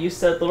like the way you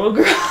said little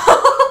girl.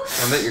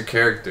 I meant your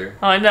character.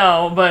 I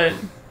know, but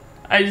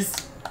I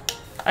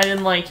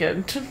didn't like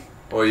it.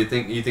 Oh, you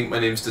think my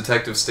name's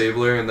Detective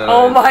Stabler and that?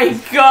 Oh my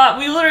god!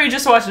 We literally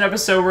just watched an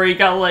episode where he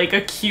got like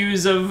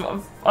accused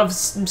of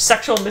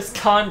sexual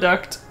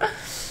misconduct.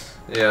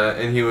 Yeah,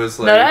 and he was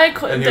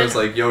like, was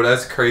like, "Yo,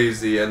 that's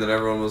crazy," and then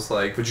everyone was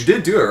like, "But you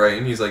did do it, right?"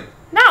 And he's like,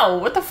 "No,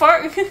 what the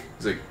fuck?" He's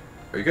like,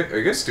 "Are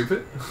you guys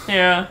stupid?"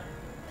 Yeah.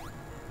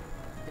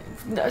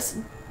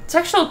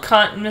 Sexual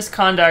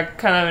misconduct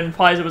kind of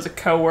implies it was a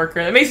coworker.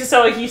 It makes it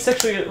sound like he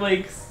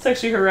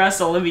sexually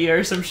harassed Olivia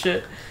or some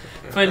shit.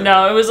 But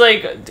no, it was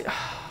like...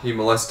 He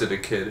molested a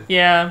kid.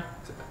 Yeah.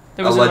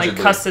 There was like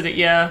custody,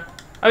 yeah.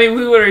 I mean,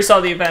 we literally saw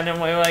the event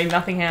and we were like,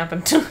 nothing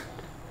happened.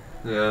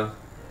 Yeah.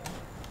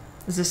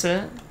 Is this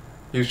it?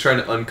 He was trying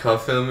to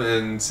uncuff him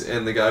and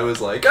the guy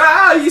was like,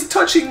 "Ah, he's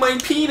touching my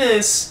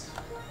penis!"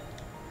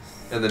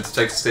 And then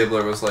Detective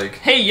Stabler was like...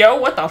 Hey, yo,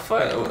 what the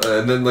fuck?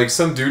 And then like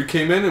some dude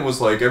came in and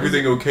was like,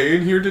 "Everything okay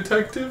in here,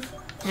 detective?"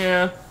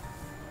 Yeah.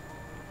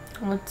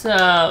 Let's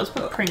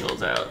put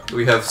Pringles out.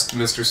 We have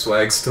Mr.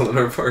 Swag still in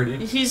our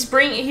party. He's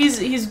bringing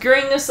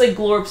us like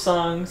Glorp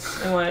songs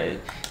and what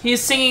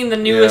he's singing the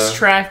newest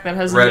track that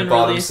hasn't been released. Red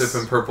bottom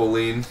sipping purple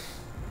lean.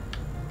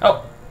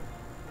 Oh.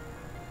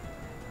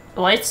 The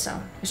light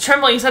stone. It's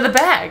trembling inside the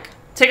bag.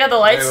 Take out the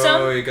light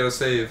stone. Oh, you gotta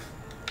save.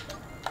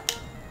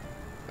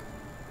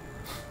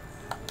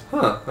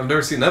 Huh, I've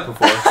never seen that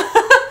before.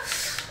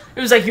 It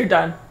was like, you're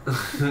done.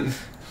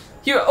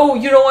 You don't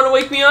want to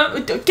wake me up?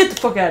 Get the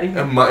fuck out of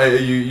here.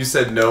 You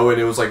said no, and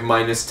it was like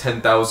minus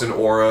 10,000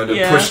 aura, and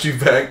it pushed you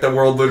back. The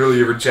world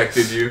literally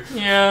rejected you.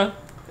 Yeah.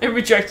 It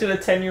rejected a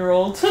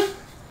 10-year-old.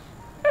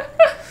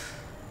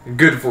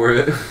 Good for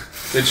it.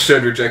 It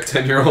should reject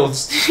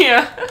 10-year-olds.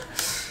 Yeah.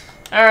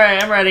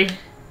 Alright, I'm ready.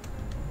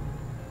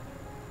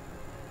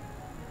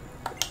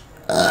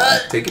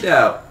 Take it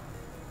out.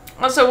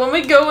 Also, when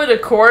we go into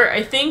court,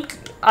 I think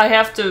I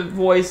have to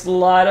voice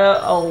Lada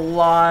a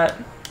lot.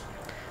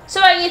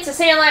 So I get to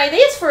sound like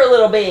this for a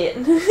little bit.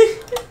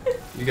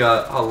 You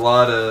got a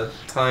lot of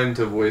time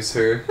to voice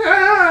her.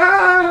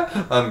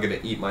 I'm gonna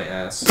eat my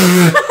ass.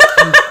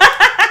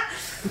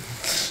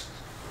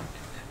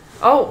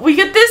 Oh, we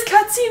get this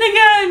cutscene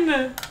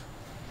again!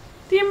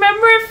 Do you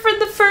remember it from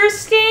the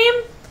first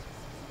game?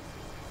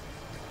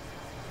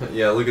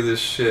 Yeah, look at this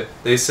shit.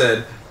 They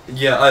said,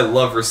 yeah, I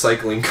love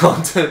recycling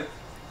content.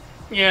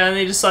 Yeah, and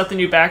they just slapped the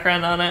new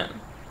background on it.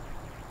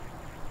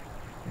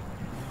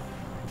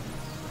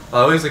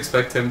 I always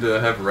expect him to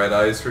have red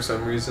eyes for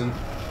some reason.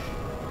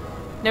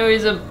 No,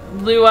 he's a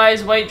blue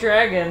eyes white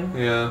dragon.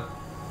 Yeah.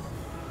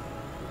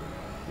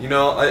 You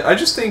know, I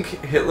just think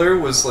Hitler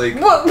was like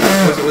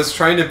was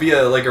trying to be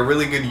a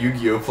really good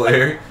Yu-Gi-Oh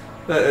player.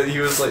 He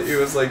was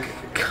like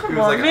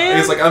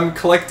I'm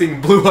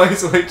collecting blue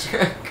eyes white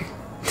dragon.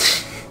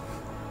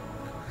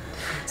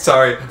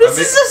 Sorry. This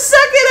is the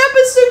second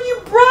episode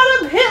you brought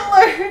up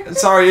Hitler.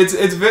 Sorry,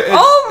 it's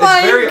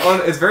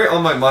very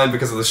on my mind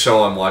because of the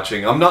show I'm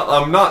watching. I'm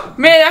not.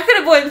 Man, I could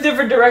have went a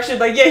different direction.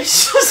 Like, yeah,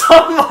 he's just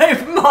on my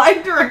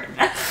mind right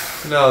now.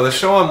 No, the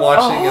show I'm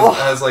watching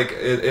has like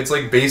it's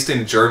like based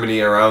in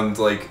Germany around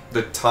like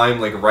the time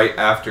like right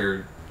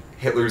after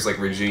Hitler's like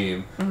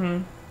regime,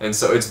 and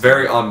so it's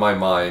very on my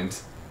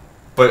mind.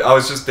 But I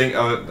was just thinking,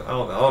 I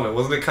don't know,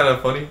 wasn't it kind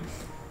of funny?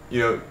 You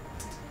know,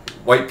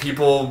 white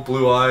people,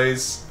 blue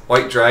eyes,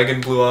 white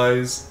dragon, blue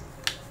eyes.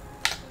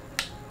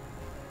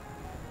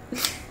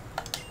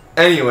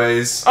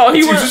 Anyways,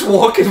 you just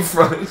walk in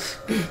front.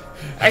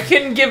 I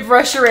couldn't give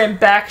Reshiram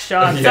back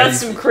shots. Yeah,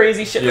 That's some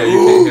crazy shit. Yeah,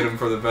 you can't hit him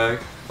from the back.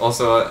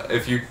 Also,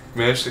 if you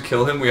manage to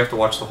kill him, we have to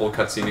watch the whole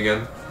cutscene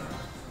again.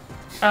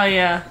 Oh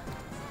yeah.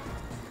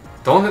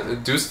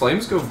 Do his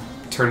flames go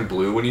turn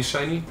blue when he's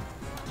shiny?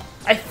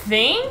 I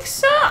think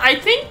so. I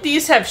think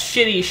these have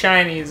shitty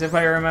shinies, if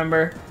I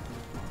remember.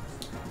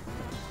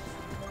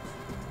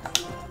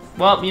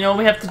 Well, you know what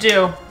we have to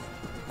do.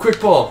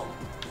 Quick ball.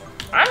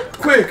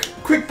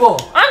 Quick ball.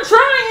 I'm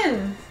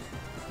trying.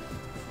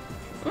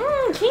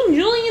 King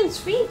Julian's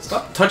feet.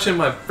 Stop touching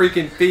my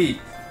freaking feet,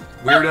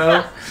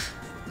 weirdo.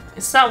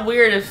 It's not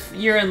weird if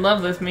you're in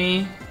love with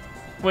me.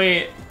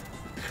 Wait.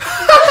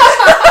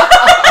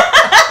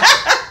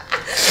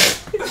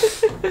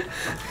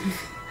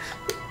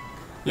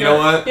 You know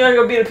what? You wanna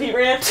go beat a Pete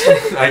Rant?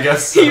 I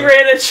guess so. He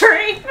ran a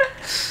train.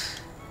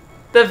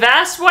 The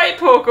vast white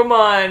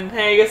Pokemon.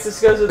 Hey, I guess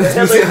this goes with the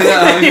Hitler thing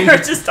that you were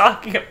just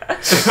talking about.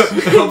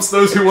 It helps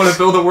those who want to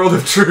build a world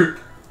of truth.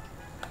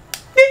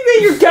 Think that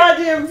you're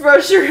goddamn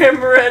frustrating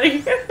him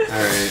already.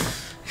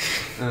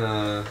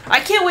 Alright. I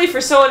can't wait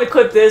for someone to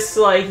clip this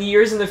like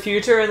years in the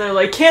future and they're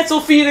like, cancel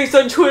Phoenix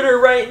on Twitter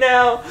right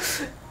now.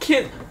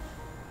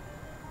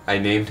 I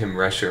named him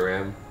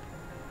Reshiram.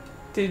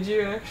 Did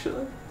you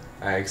actually?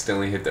 I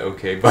accidentally hit the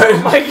OK button.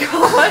 Oh my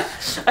god!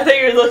 I thought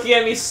you were looking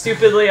at me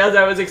stupidly as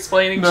I was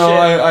explaining shit.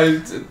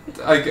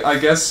 I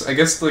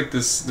guess like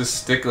this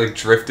stick like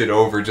drifted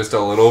over just a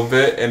little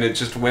bit and it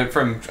just went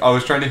from I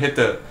was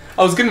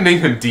gonna name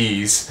him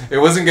D's. It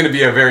wasn't gonna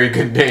be a very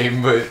good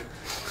name, but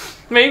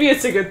maybe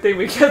it's a good thing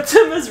we kept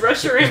him as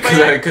Reshiram.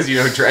 Because you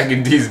know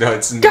Dragon D's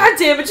nuts. God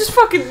damn it! Just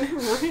fucking.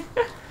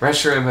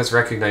 Reshiram has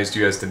recognized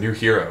you as the new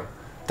hero.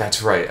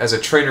 That's right. As a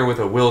trainer with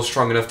a will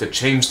strong enough to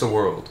change the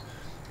world,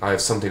 I have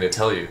something to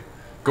tell you.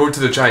 Go to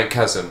the giant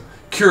chasm.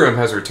 Kyurem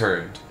has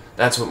returned.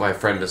 That's what my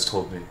friend has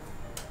told me.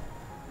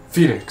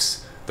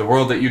 Phoenix, the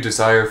world that you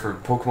desire for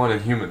Pokemon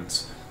and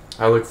humans.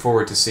 I look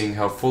forward to seeing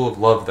how full of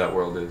love that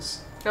world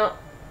is. Oh.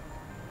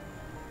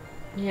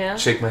 Yeah?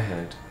 Shake my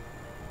hand.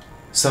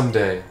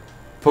 Someday,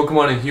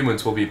 Pokemon and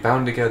humans will be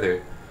bound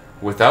together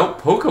without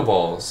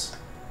Pokeballs.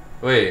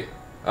 Wait.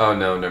 Oh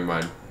no, never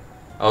mind.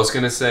 I was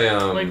gonna say,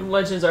 like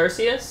Legends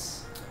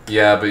Arceus?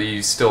 Yeah, but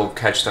you still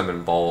catch them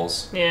in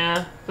balls.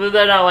 Yeah. But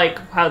they're not like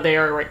how they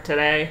are right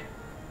today.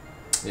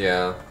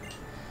 Yeah.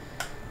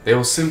 They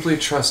will simply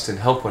trust and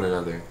help one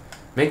another.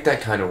 Make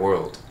that kind of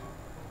world.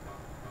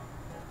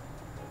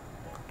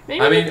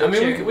 Maybe I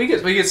mean, we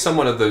get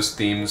somewhat of those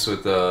themes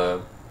with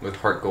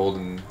Heart Gold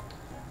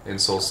and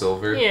Soul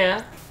Silver.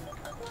 Yeah.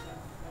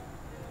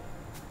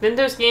 Didn't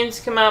those games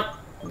come out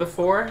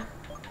before?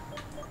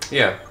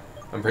 Yeah,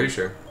 I'm pretty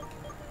sure.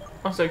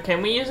 Also,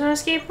 can we use an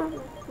escape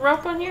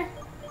rope on here?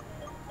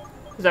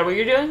 Is that what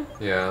you're doing?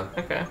 Yeah.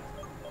 Okay.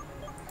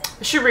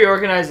 I should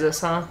reorganize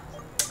this, huh?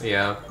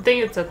 Yeah. I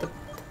think it's at the...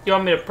 You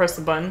want me to press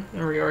the button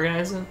and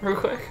reorganize it real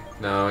quick?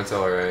 No, it's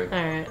alright.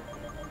 Alright.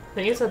 I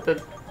think it's at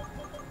the...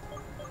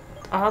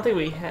 I don't think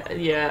we had...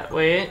 Yeah,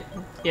 wait.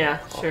 Yeah,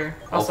 sure.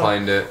 I'll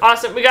find it.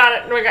 Awesome, we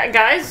got it.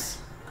 Guys?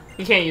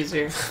 You can't use it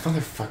here.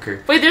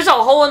 Motherfucker. Wait, there's a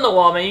hole in the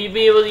wall. Maybe you'd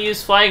be able to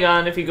use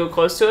Flygon if you go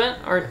close to it,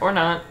 or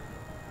not.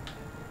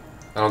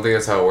 I don't think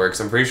that's how it works.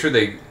 I'm pretty sure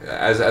they,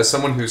 as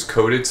someone who's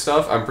coded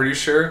stuff, I'm pretty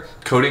sure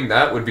coding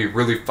that would be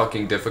really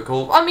fucking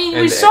difficult. I mean,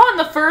 we saw in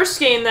the first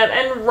game that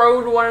N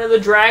rode one of the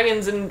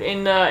dragons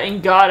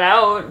and got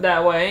out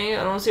that way.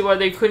 I don't see why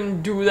they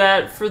couldn't do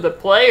that for the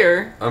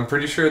player. I'm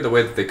pretty sure the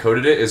way that they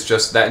coded it is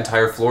just that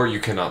entire floor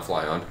you cannot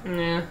fly on.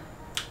 Yeah.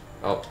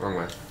 Oh, wrong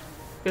way.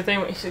 Good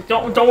thing.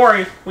 Don't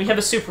worry. We have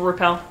a super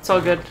repel. It's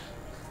all good.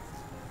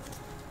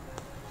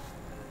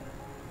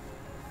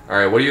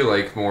 Alright, what do you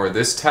like more,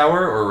 this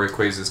tower or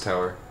Rayquaza's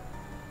tower?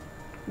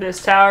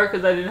 This tower,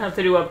 because I didn't have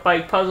to do a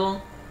bike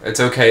puzzle. It's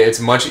okay,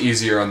 it's much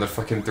easier on the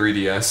fucking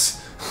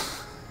 3DS.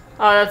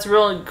 Oh, that's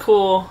really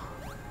cool.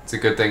 It's a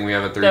good thing we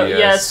have a 3DS.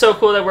 Yeah, it's so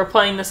cool that we're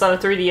playing this on a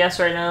 3DS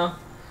right now.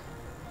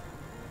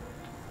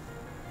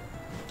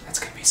 That's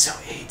gonna be so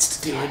AIDS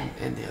to do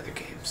in the other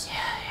games.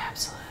 Yeah,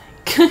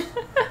 absolutely.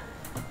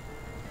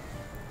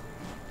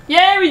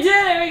 Yay, we did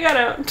it! We got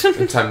out.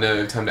 time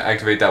to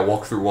activate that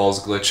walk through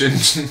walls glitch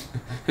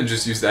and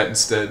just use that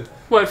instead.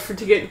 What,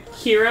 to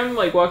hear him,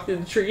 like walk through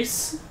the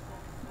trees?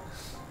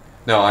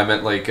 No, I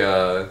meant like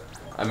I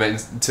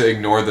meant to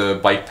ignore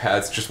the bike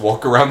paths, just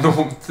walk around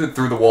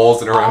through the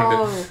walls and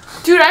around it.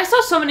 Dude, I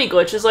saw so many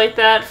glitches like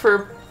that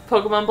for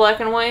Pokemon Black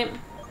and White.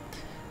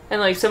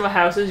 And like some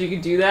houses you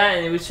could do that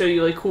and it would show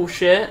you like cool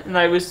shit, and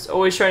I was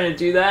always trying to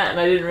do that and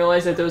I didn't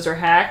realize that those are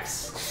hacks.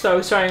 So I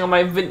was trying on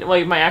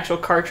my actual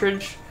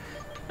cartridge.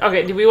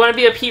 Okay, do we want to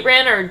be a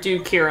Heatran or do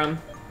Kyurem? I'm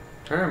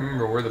trying to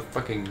remember where the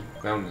fucking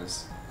mountain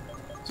is.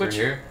 Is it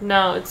here?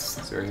 No,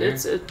 it's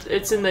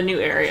in the new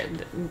area.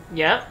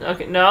 Yep.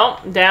 Okay. No.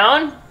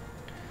 Down.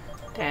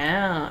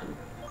 Down.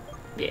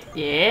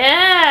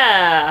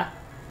 Yeah.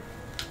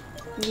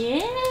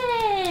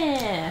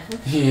 Yeah.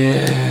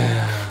 Yeah.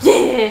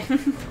 Yeah.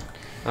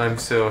 I'm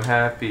so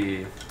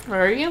happy.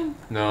 Are you?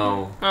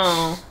 No.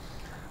 Oh.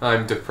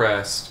 I'm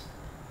depressed.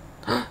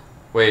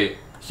 Wait,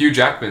 Hugh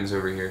Jackman's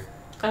over here.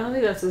 I don't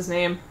think that's his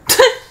name.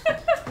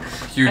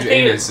 Huge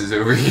anus is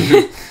over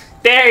here.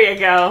 There you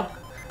go.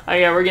 Oh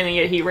yeah, we're gonna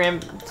get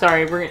Heatran.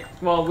 Sorry, we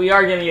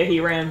are gonna get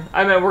Heatran.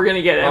 I meant we're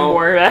gonna get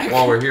Emboar back.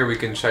 While we're here, we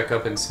can check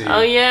up and see.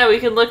 Oh yeah, we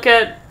can look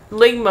at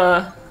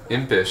Ligma.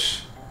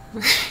 Impish.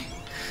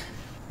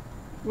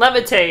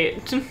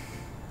 Levitate.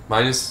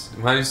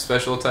 Minus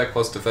special attack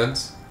plus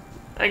defense.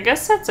 I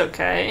guess that's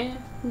okay.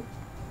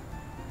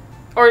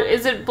 Or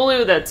is it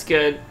blue that's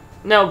good?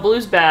 No,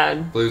 blue's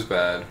bad. Blue's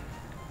bad.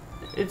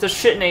 It's a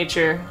shit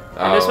nature.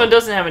 And this one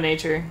doesn't have a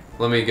nature.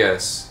 Let me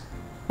guess.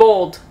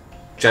 Bold.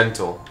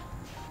 Gentle.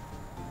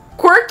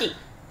 Quirky.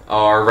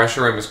 Oh, our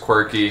Reshiram is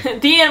quirky.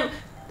 The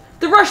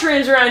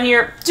Reshirams around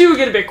here do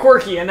get a bit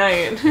quirky at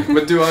night.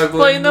 But do I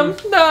blame them?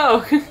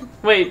 No.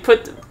 Wait,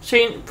 put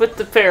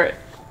the ferret.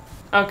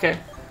 Okay.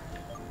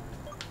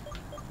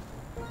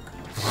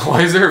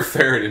 Why is there a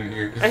ferret in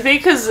here? I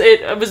think because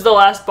it was the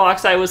last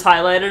box I was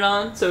highlighted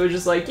on, so it was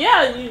just like,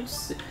 yeah,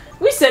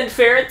 we sent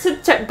ferret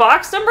to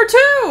box number 2,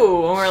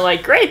 and we're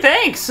like, great,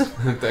 thanks.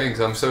 Thanks,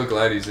 I'm so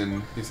glad he's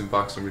in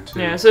box number 2.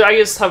 Yeah, so I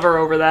just hover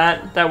over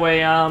that. That way,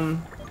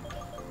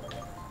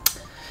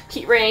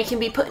 Heatran can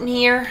be put in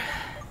here.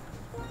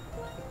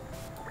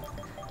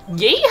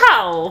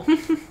 Yeehaw!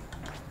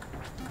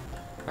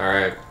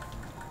 Alright.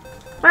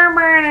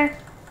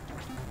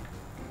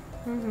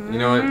 You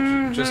know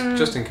what?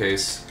 Just in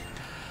case.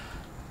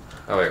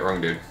 Oh wait,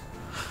 wrong dude.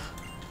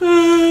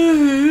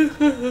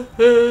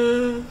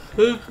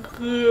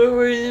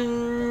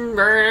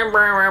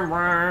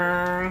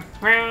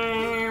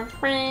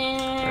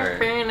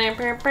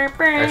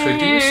 Actually,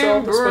 do you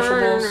sell the special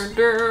balls?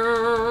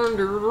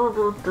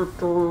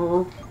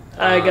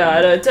 I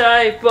got a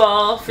dive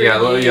ball for you.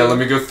 Yeah, let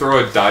me go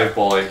throw a dive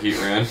ball at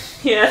Heatran.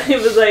 Yeah, he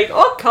was like,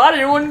 oh, caught it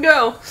in one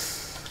go.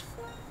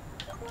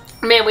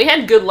 Man, we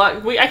had good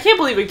luck. I can't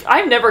believe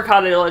I've never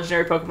caught a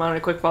legendary Pokemon in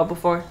a quick ball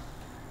before.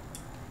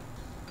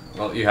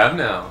 Well, you have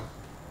now.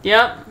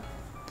 Yep.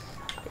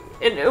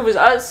 And it was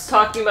us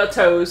talking about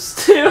toes,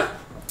 too.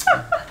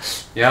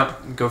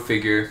 Yep, go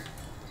figure.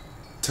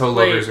 Toe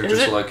lovers are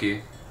just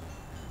lucky.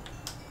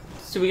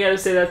 So we gotta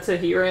say that to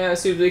Heatran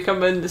as soon as we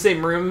come in the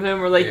same room with him.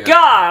 We're like,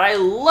 God, I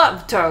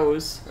love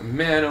toes.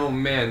 Man, oh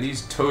man,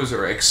 these toes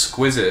are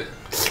exquisite.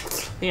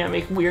 Yeah,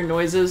 make weird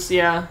noises,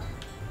 yeah.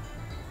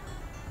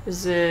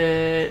 Is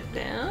it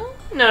down?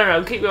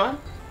 No, keep going.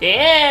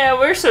 Yeah,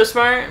 we're so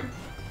smart.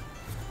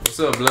 What's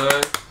up,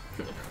 blood?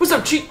 What's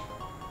up, cheat?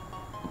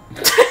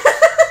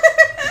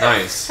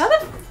 Nice. How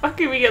the fuck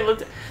did we get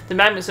looked at? The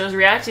Magnuson was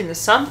reacting to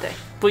something.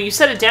 Will you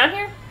set it down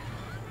here?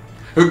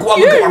 He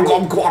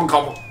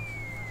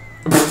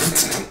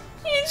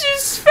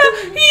just fell.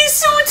 He's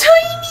so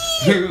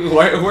tiny.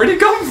 Where'd he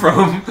come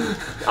from?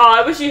 Oh,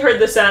 I wish you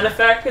heard the sound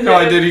effect. No,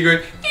 I did. He go.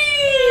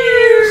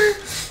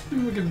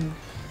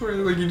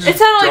 It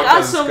sounded like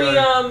us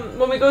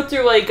when we go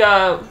through like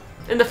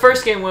in the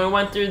first game when we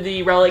went through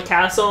the Relic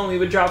Castle and we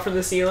would drop from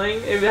the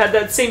ceiling. It had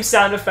that same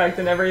sound effect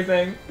and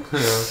everything.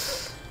 Yeah.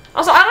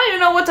 Also, I don't even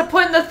know what to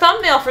put in the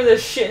thumbnail for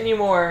this shit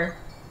anymore.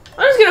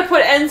 I'm just gonna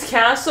put N's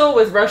Castle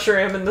with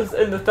Reshiram in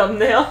the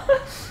thumbnail.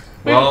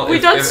 Well,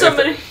 we've done so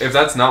many. If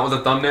that's not what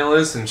the thumbnail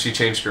is, then she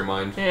changed her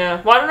mind.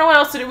 Yeah. Well, I don't know what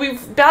else to do.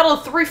 We've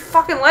battled 3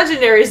 fucking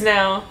legendaries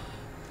now.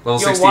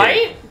 Level Yo,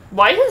 68.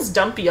 why is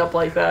Dumpy up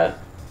like that?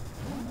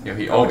 Yeah,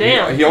 he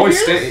damn. he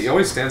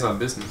always stands on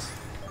business.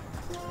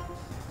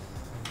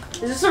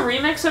 Is this a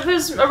remix of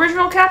his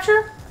original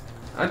capture?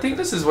 I think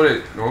this is what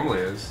it normally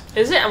is.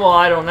 Is it? Well,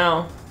 I don't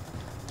know.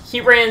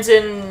 Heatran's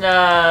in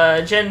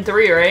Gen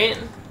 3, right?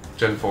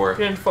 Gen 4.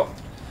 Gen 4.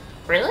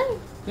 Really?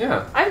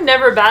 Yeah. I've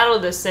never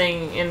battled this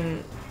thing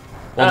in.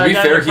 Well, to be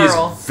fair, Diamond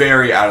Pearl. he's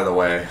very out of the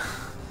way.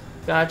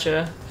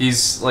 Gotcha.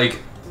 He's like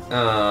in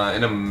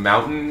a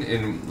mountain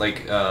in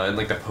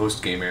the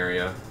post game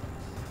area.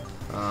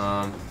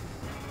 I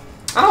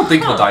don't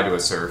think he'll die to a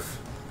surf.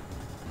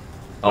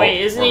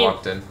 Wait, isn't we're he?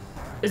 locked in.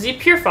 Is he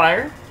pure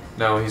fire?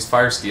 No, he's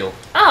fire steel.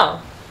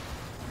 Oh.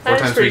 4 That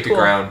is times pretty weak cool.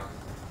 to ground.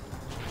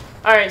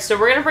 Alright, so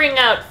we're gonna bring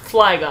out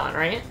Flygon,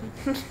 right?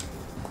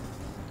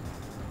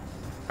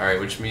 Alright,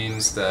 which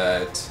means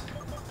that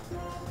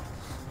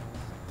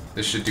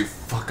this should do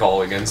fuck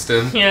all against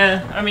him.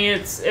 Yeah, I mean,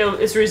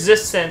 it's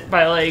resistant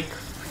by like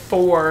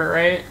 4,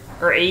 right?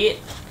 Or 8?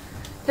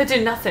 That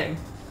did nothing.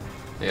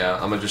 Yeah,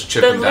 I'm gonna just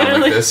chip him down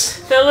like this.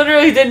 That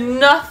literally did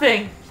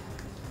nothing.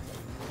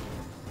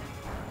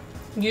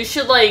 You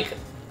should like...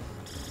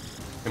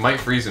 It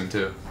might freeze him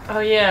too. Oh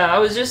yeah, I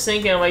was just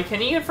thinking, like,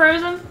 can he get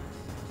frozen?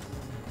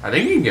 I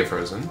think he can get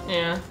frozen.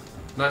 Yeah.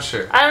 Not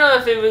sure. I don't know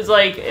if it was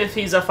like, if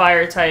he's a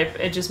fire type,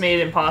 it just made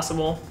it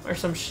impossible. Or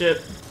some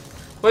shit.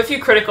 What if you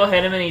critical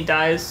hit him and he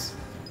dies?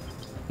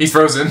 He's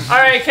frozen.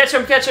 Alright, catch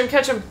him, catch him,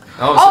 catch him.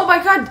 Oh,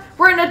 My god,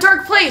 we're in a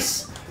dark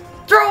place!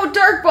 Throw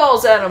dark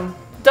balls at him!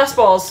 Dust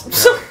balls.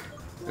 Yeah.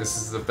 This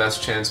is the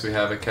best chance we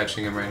have at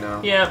catching him right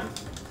now. Yeah.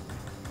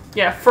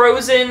 Yeah,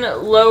 frozen,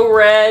 low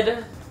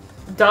red,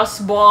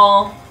 dust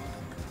ball.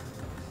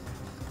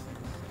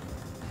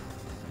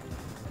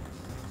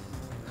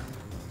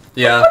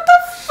 Yeah. What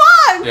the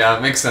fuck? Yeah,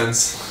 it makes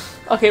sense.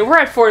 Okay, we're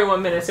at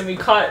 41 minutes and we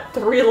caught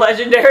 3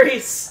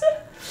 legendaries.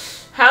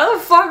 How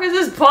the fuck is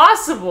this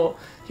possible?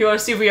 You want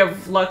to see if we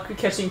have luck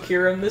catching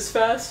Kyurem this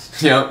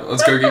fast? Yep,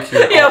 let's go get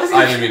Kira. Yeah,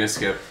 I didn't mean to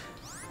skip.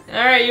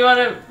 Alright,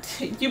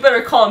 you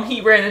better call him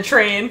Heatran the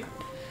Train.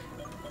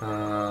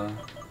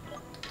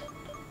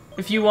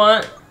 If you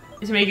want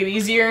to make it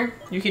easier,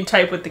 you can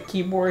type with the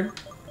keyboard.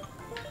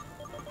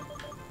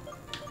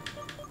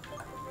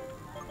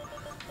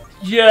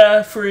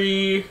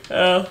 Jeffrey,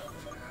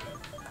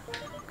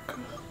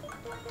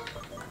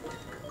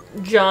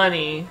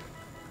 Johnny.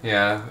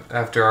 Yeah,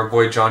 after our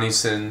boy Johnny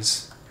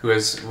Sins, who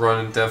has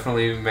run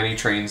definitely many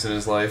trains in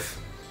his life.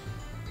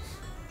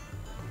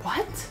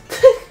 What?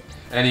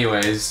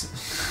 Anyways,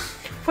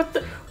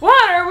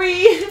 What are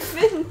we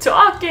even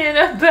talking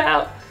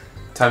about?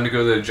 time to go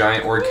to the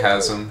giant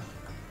orgasm.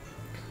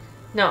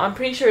 No, I'm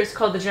pretty sure it's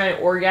called the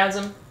Giant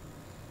Orgasm.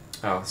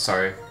 Oh,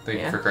 sorry.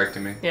 Thank you for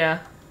correcting me. Yeah.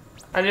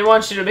 I didn't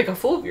want you to make a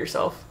fool of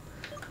yourself.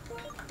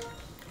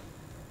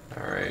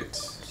 Alright.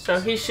 So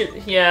he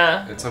should,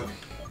 yeah. It's up.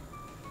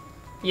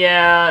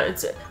 Yeah,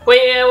 it's, wait,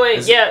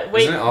 Isn't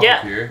it off yeah,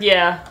 up here?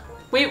 yeah.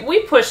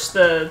 We pushed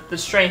the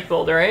strength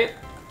boulder, right?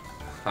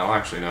 I don't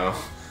actually know.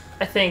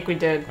 I think we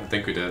did. I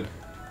think we did.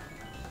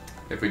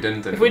 If we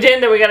didn't, then... If we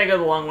didn't, then we gotta go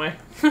the long way.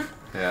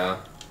 Yeah.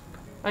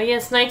 Oh yeah,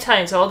 it's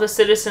nighttime, so all the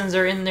citizens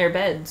are in their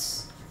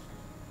beds.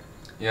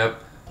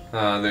 Yep.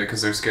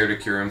 Because they're scared to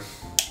cure him.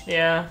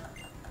 Yeah.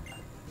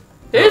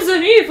 There's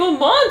an evil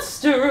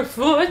monster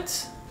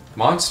afoot!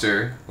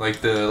 Monster?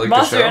 Like the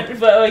Monster, show?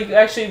 but like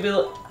actually,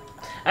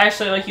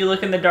 like you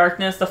look in the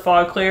darkness, the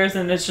fog clears,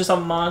 and it's just a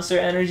Monster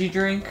energy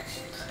drink.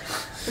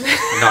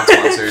 Not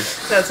sponsored.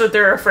 That's what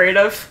they're afraid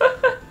of.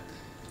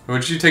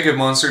 Would you take a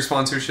Monster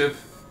sponsorship?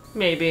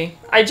 Maybe.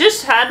 I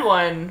just had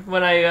one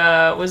when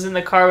I was in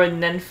the car with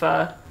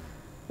Nenfa.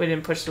 We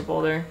didn't push the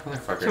boulder.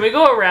 Motherfucker. Can we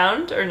go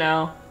around or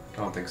no? I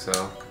don't think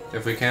so.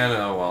 If we can,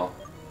 oh well.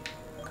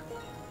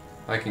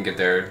 I can get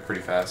there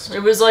pretty fast.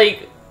 It was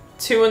like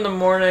 2 in the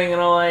morning,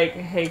 and I'm like,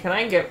 "Hey, can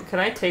I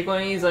take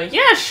one?" And he's like,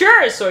 "Yeah,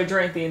 sure." So I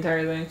drank the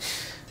entire thing,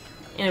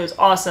 and it was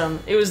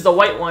awesome. It was the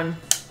white one.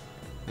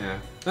 Yeah.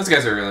 Those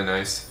guys are really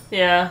nice.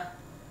 Yeah.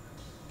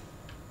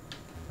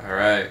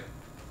 Alright.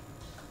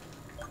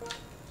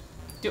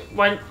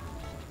 When?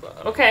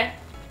 Okay.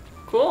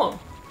 Cool.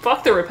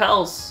 Fuck the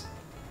repels.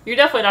 You're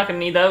definitely not gonna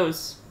need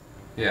those.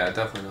 Yeah,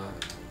 definitely not.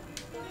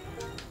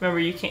 Remember,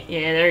 you can't.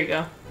 Yeah, there you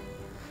go.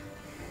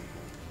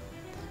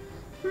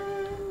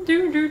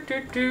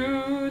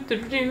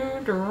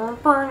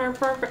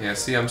 Yeah,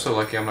 see, I'm so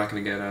lucky I'm not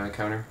gonna get a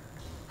counter.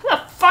 How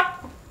the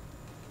fuck?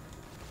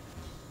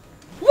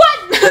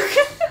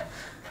 What?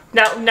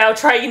 now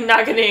try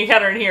not getting a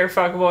counter in here,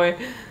 fuck boy.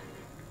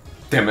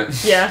 Damn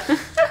it. Yeah.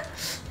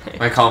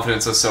 My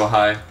confidence was so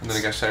high, and then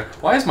it got shattered.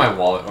 Why is my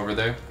wallet over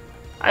there?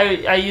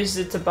 I used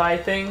it to buy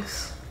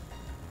things.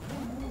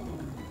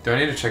 Do I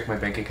need to check my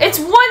bank account? It's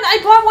one. I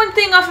bought one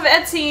thing off of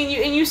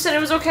Etsy, and you said it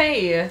was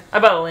okay. I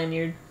bought a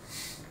lanyard.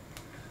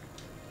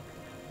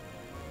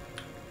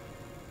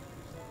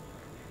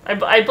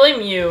 I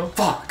blame you.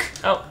 Fuck!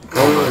 Oh.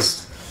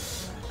 Almost.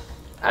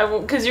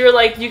 Because you were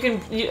like,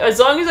 as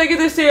long as I get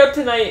to stay up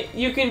tonight,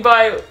 you can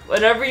buy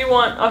whatever you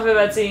want off of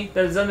Etsy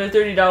that is under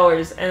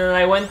 $30. And then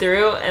I went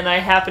through and I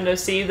happened to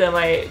see that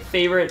my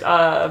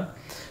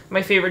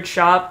favorite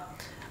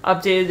shop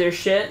updated their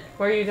shit.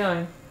 Where are you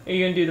going? Are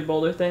you gonna do the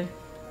boulder thing?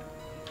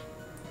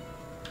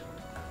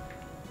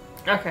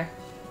 Okay.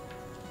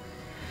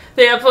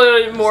 They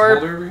uploaded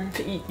more.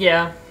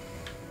 Yeah.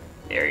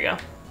 There you go.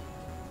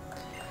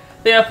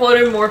 They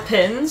uploaded more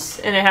pins,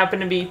 and it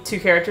happened to be 2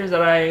 characters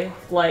that I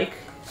like,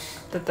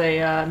 that they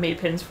made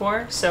pins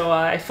for. So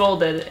I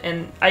folded,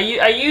 and I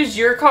used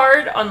your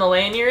card on the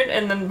lanyard,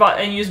 and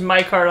then used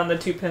my card on the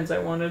 2 pins I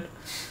wanted.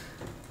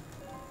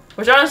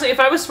 Which honestly, if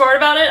I was smart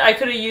about it, I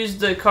could have used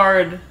the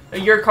card,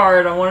 your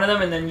card on one of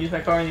them, and then used my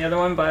card on the other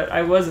one. But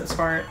I wasn't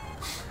smart.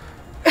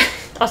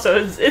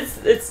 Also,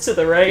 it's to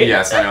the right.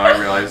 Yes, I know. I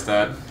realized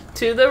that.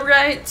 To the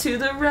right, to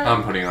the right.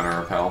 I'm putting on a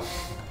repel.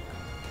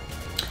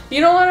 You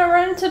don't want to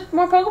run into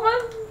more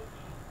Pokemon?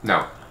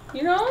 No.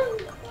 You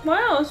don't?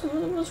 Wow,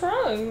 what's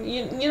wrong?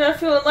 You not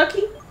feeling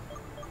lucky?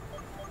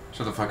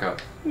 Shut the fuck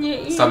up.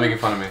 You, Stop making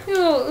fun of me. You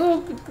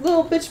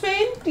little bitch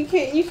maid?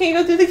 You can't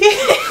go through the game?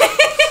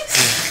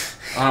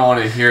 I don't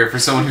want to hear it for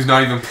someone who's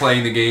not even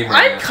playing the game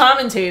right I'm now.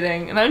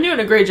 commentating, and I'm doing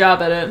a great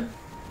job at it.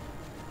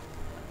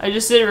 I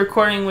just did a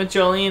recording with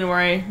Jolene where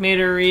I made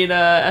her read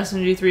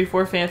SMG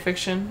 3-4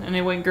 fanfiction, and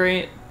it went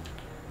great.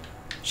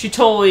 She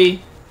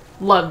totally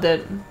loved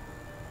it.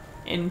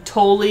 And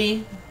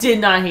totally did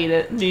not hate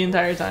it the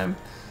entire time.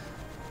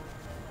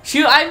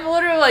 I've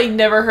literally like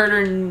never heard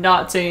her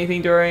not say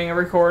anything during a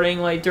recording,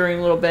 like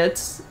during little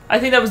bits. I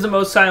think that was the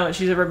most silent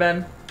she's ever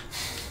been.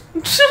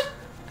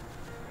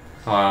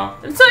 Wow.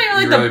 It's not even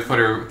like you really put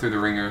her through the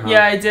ringer, huh?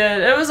 Yeah, I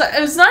did. It was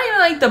not even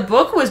like the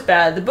book was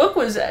bad. The book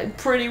was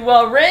pretty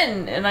well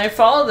written, and I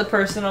followed the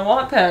person on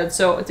Wattpad,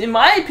 so in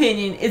my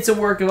opinion, it's a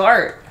work of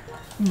art.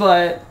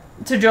 But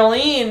to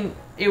Jolene,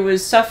 it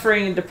was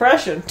suffering and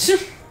depression.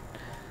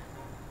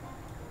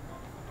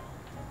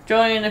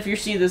 Jolene, if you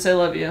see this, I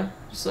love you.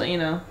 Just let you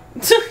know.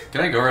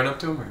 Can I go right up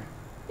to him? Or?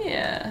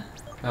 Yeah.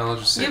 No, I'll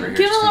just save right here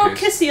Give just him a little in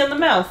case. kissy on the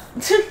mouth.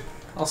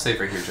 I'll save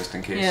right here just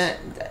in case. Yeah.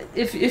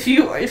 If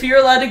you're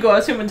allowed to go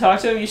up to him and talk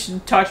to him, you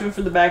should talk to him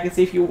from the back and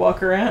see if you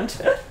walk around.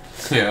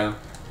 Yeah.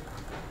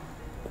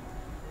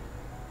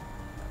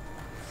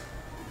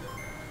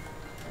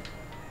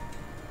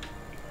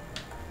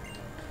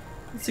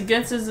 It's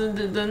against his...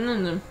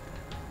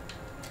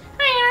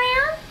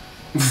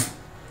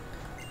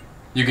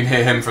 You can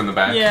hit him from the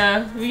back.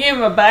 Yeah, we gave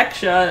him a back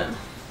shot.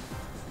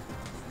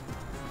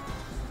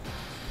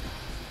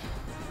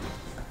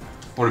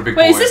 What a big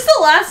Wait, boy. is this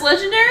the last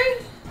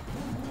legendary?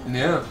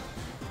 Yeah.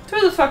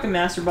 Throw the fucking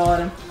master ball at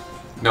him.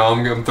 No,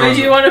 I'm Wait, throwing.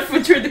 do you want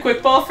to throw the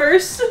quick ball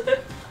first?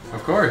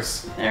 Of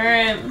course.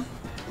 Alright.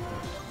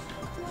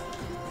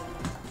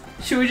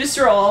 Should we just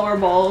throw all of our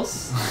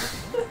balls?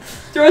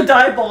 Throw a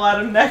die ball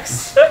at him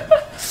next.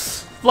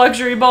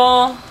 Luxury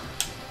ball.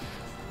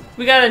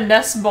 We got a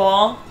nest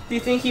ball. Do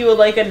you think he would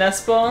like a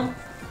nest ball?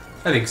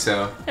 I think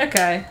so.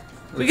 Okay.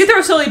 We can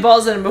throw silly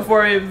balls at him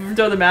before we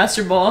throw the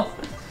master ball.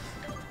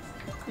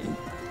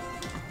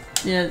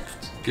 Yeah.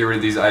 Get rid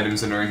of these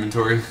items in our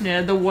inventory.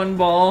 Yeah, the one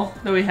ball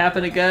that we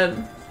happen to get.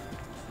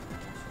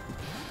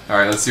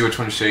 Alright, let's see which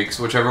one shakes.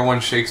 Whichever one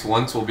shakes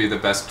once will be the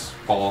best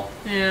ball.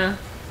 Yeah.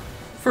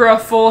 For a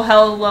full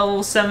hell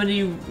level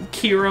 70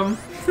 Kyurem.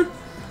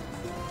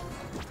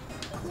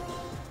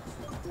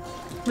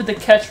 With a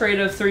catch rate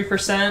of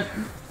 3%.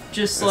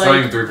 Just It's like... not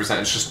even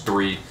 3%, it's just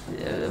 3.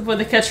 With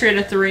a catch rate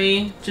of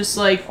 3. Just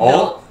like...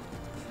 Oh!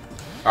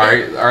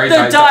 Alright,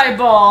 The die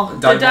ball.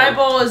 Die The die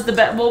ball. ball is the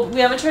best. Well, we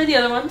haven't tried the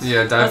other ones.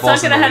 Yeah, die Let's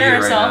ball's not in get the ahead lead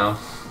of right ourselves.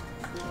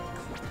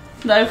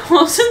 now. Die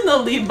ball's in the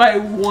lead by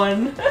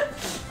 1.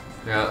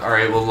 Yeah,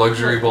 alright, will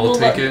luxury ball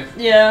take it?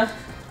 Yeah.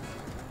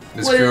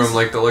 Does What Kyurem is-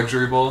 like the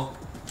luxury ball?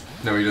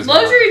 No, he doesn't.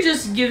 Luxury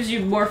just gives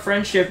you more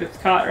friendship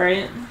if caught,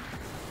 right?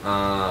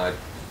 I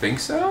think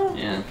so?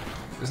 Yeah.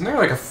 Isn't there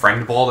like a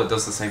friend ball that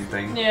does the same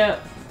thing? Yeah.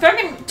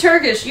 Fucking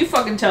Turkish, you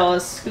fucking tell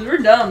us, because we're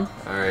dumb.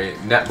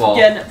 Alright, net ball.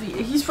 Yeah, no,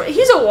 he's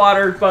a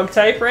water bug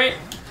type, right?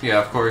 Yeah,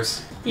 of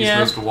course. He's Yeah.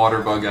 the most water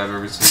bug I've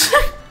ever seen.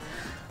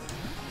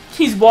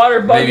 He's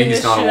water bugging Maybe he's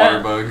this not a shit water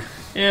out. bug.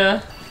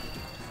 Yeah.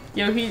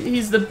 Yo,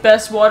 he's the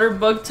best water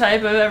bug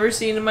type I've ever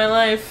seen in my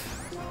life.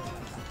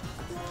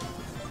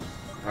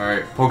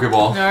 Alright,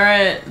 Pokeball.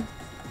 Alright.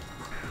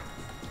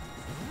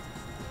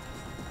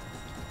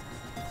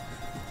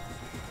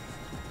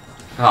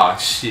 Aw,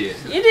 shit.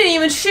 You didn't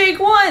even shake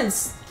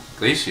once!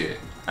 Glaciate.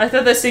 I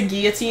thought that said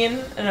guillotine,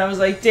 and I was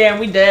like, damn,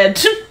 we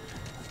dead.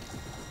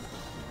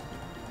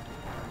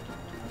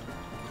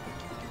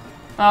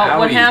 Oh,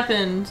 what Owie.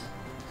 happened?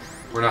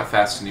 We're not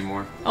fast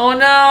anymore. Oh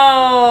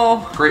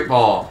no! Great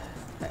ball.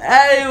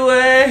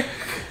 Anyway.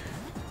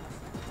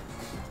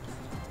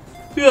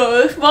 Yeah,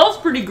 this ball's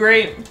pretty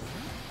great.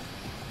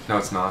 No,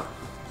 it's not.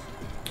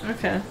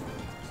 Okay.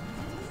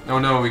 No,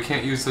 no, we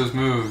can't use those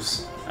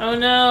moves. Oh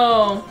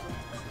no.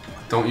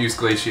 Don't use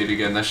Glaciate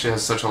again. That shit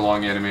has such a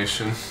long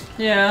animation.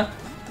 Yeah.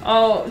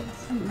 Oh,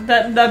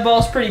 that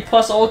ball's pretty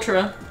plus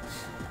ultra.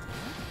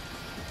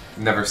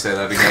 Never say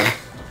that again.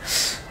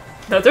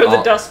 Now throw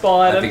the dust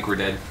ball at I him. think we're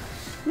dead.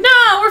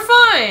 No, we're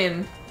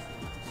fine.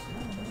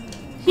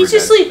 He's We're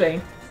just dead.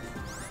 sleeping.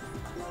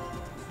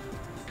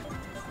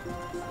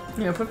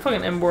 Yeah, put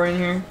fucking Embor in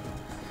here.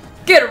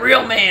 Get a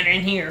real man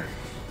in here.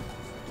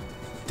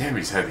 Damn,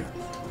 he's heavy.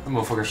 That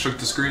motherfucker shook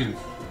the screen.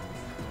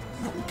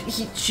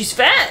 She's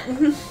fat.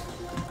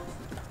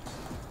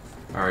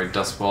 Alright,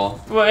 dust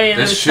ball. Wait,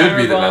 This should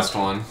be the best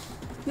one.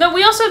 No,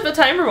 we also have the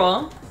timer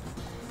ball.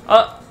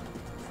 Oh,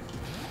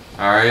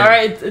 Alright.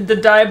 alright. The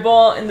die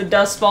ball and the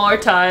dust ball are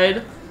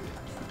tied.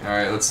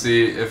 Alright, let's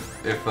see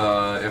if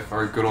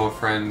our good old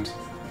friend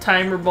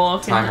Timer ball.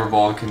 Timer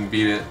Ball can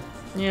beat it.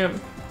 Yeah.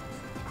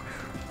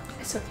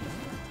 It's okay.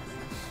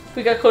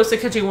 We got close to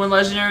catching one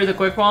legendary with a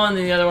quick ball, and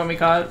then the other one we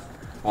caught.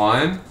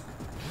 One.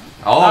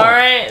 Oh. All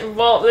right.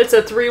 Well, it's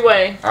a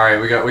three-way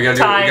Alright, we gotta do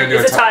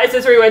it's a tie. It's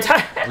a three-way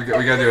tie. we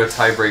gotta do a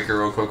tiebreaker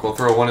real quick. We'll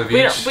throw one of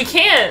each. We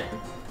can't.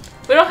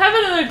 We don't have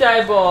another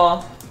die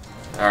ball.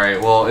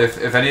 Alright, well if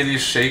any of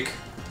these shake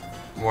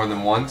more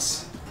than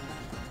once.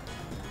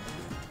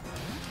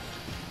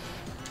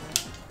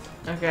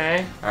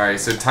 Okay. Alright,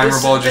 so Timer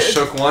Ball just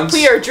shook once.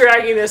 We are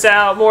dragging this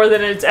out more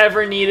than it's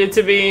ever needed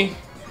to be.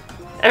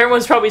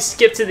 Everyone's probably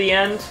skipped to the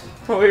end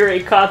when we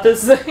already caught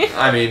this thing.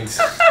 I mean,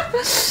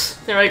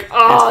 They're like,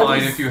 oh. it's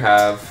fine if you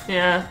have.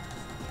 Yeah.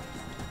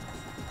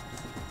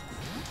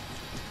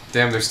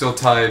 Damn, they're still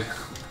tied.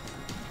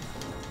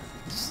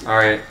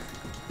 Alright.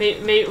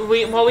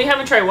 Well, we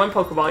haven't tried one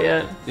Pokeball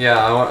yet.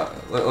 Yeah,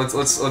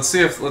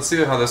 let's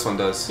see how this one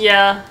does.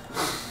 Yeah.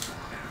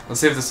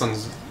 Let's see if this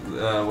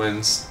one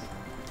wins.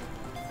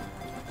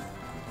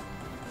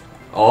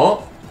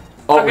 Oh,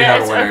 Okay, we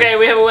have a winner. okay,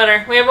 we have a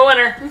winner. We have a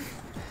winner.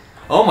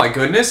 Oh my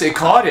goodness, it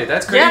caught it.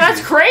 That's crazy. Yeah,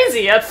 that's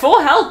crazy. At full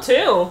health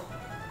too.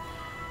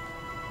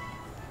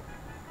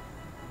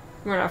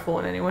 We're not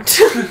fooling anyone.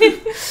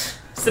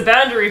 It's the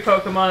boundary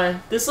Pokemon.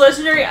 This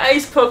legendary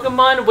ice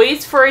Pokemon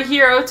waits for a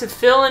hero to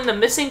fill in the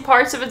missing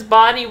parts of its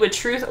body with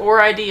truth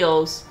or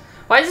ideals.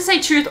 Why does it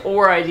say truth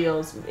or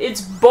ideals? It's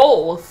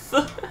both.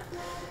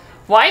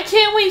 Why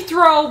can't we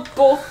throw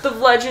both the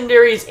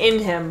legendaries in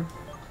him?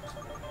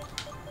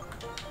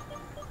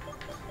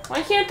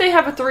 Why can't they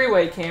have a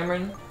three-way,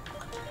 Cameron?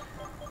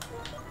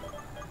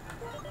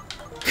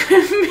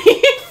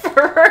 Me? For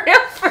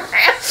real?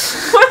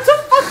 What the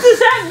fuck does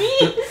that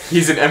mean?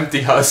 He's an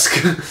empty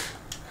husk.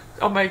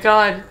 Oh my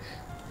god.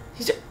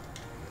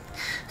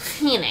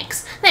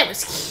 Phoenix, that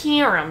was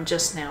Kyurem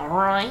just now,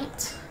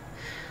 right?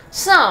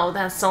 So,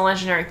 that's the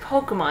legendary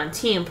Pokemon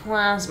Team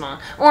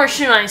Plasma, or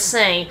should I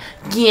say,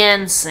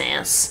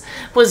 Gensis,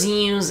 was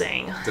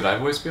using. Did I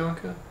voice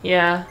Bianca?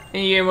 Yeah,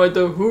 and you went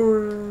the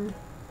whoo.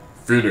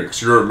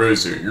 Phoenix, you're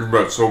amazing. You've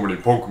met so many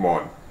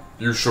Pokemon.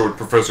 You showed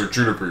Professor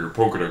Juniper your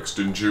Pokedex,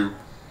 didn't you?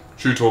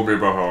 She told me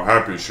about how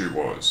happy she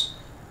was.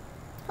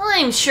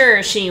 I'm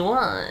sure she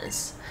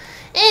was.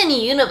 In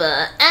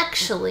Unova,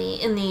 actually,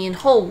 in the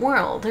whole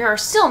world, there are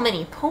still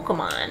many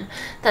Pokemon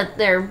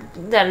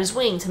that is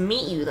waiting to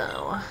meet you,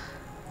 though.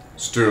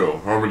 Still,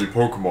 how many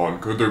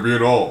Pokemon could there be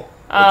in all?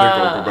 I think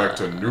I'll go back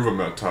to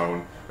Nuvamet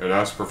Town and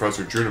ask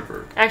Professor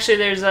Juniper. Actually,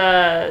 there's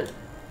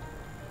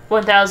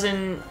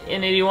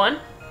 1,081.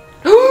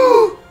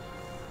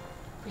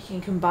 We can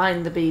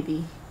combine the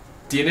baby.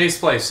 DNA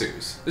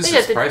splicers. This Yeah,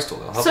 is price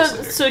tool. I'll help us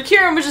later. So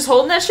Kieran was just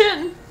holding that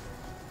shit?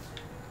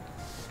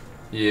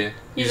 Yeah,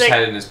 he He's just like,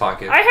 had it in his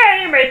pocket. I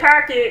had it in my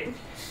pocket.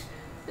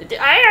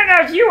 I don't know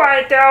if you want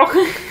it though.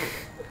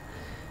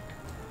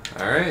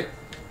 Alright.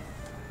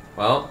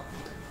 Well,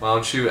 why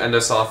don't you end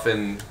us off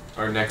in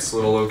our next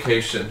little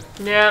location?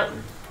 Yeah.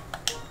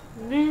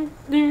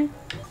 Yeah,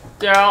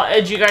 I'll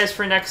edge you guys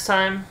for next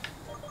time.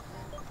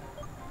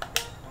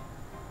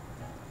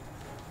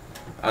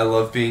 I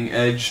love being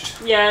edged.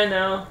 Yeah, I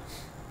know.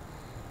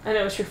 I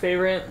know it's your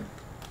favorite.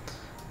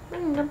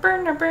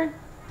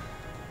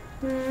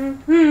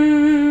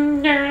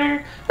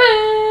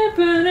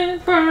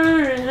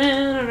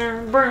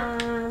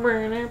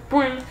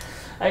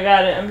 I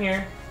got it, I'm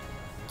here.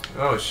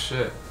 Oh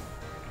shit.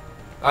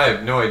 I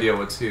have no idea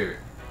what's here.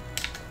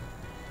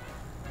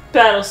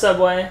 Battle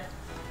Subway.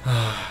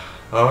 Alright.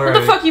 What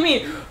the fuck you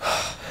mean?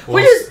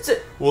 We'll,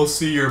 we'll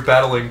see your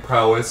battling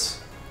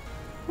prowess.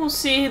 We'll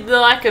see the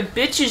lack of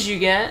bitches you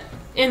get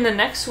in the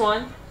next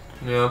one.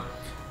 Yeah.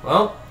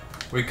 Well,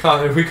 we caught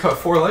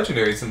 4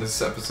 legendaries in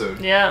this episode.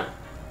 Yeah.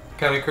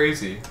 Kind of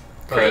crazy.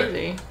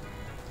 Crazy.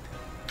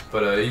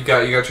 But you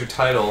got your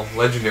title,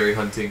 legendary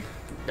hunting.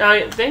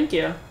 Oh, thank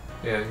you.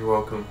 Yeah, you're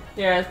welcome.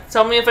 Yeah,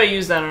 tell me if I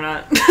use that or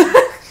not.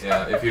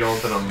 Yeah, if you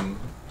don't, then I'm.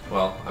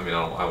 Well, I mean,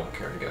 I won't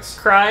care, I guess.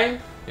 Cry?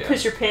 Yeah.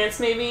 Piss your pants,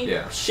 maybe?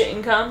 Yeah. Shit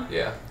and cum?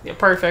 Yeah. Yeah,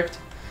 perfect.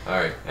 All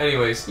right.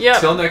 Anyways. Yep.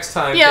 Till next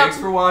time. Yep. Thanks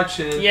for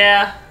watching.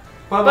 Yeah.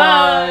 Bye-bye.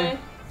 Bye.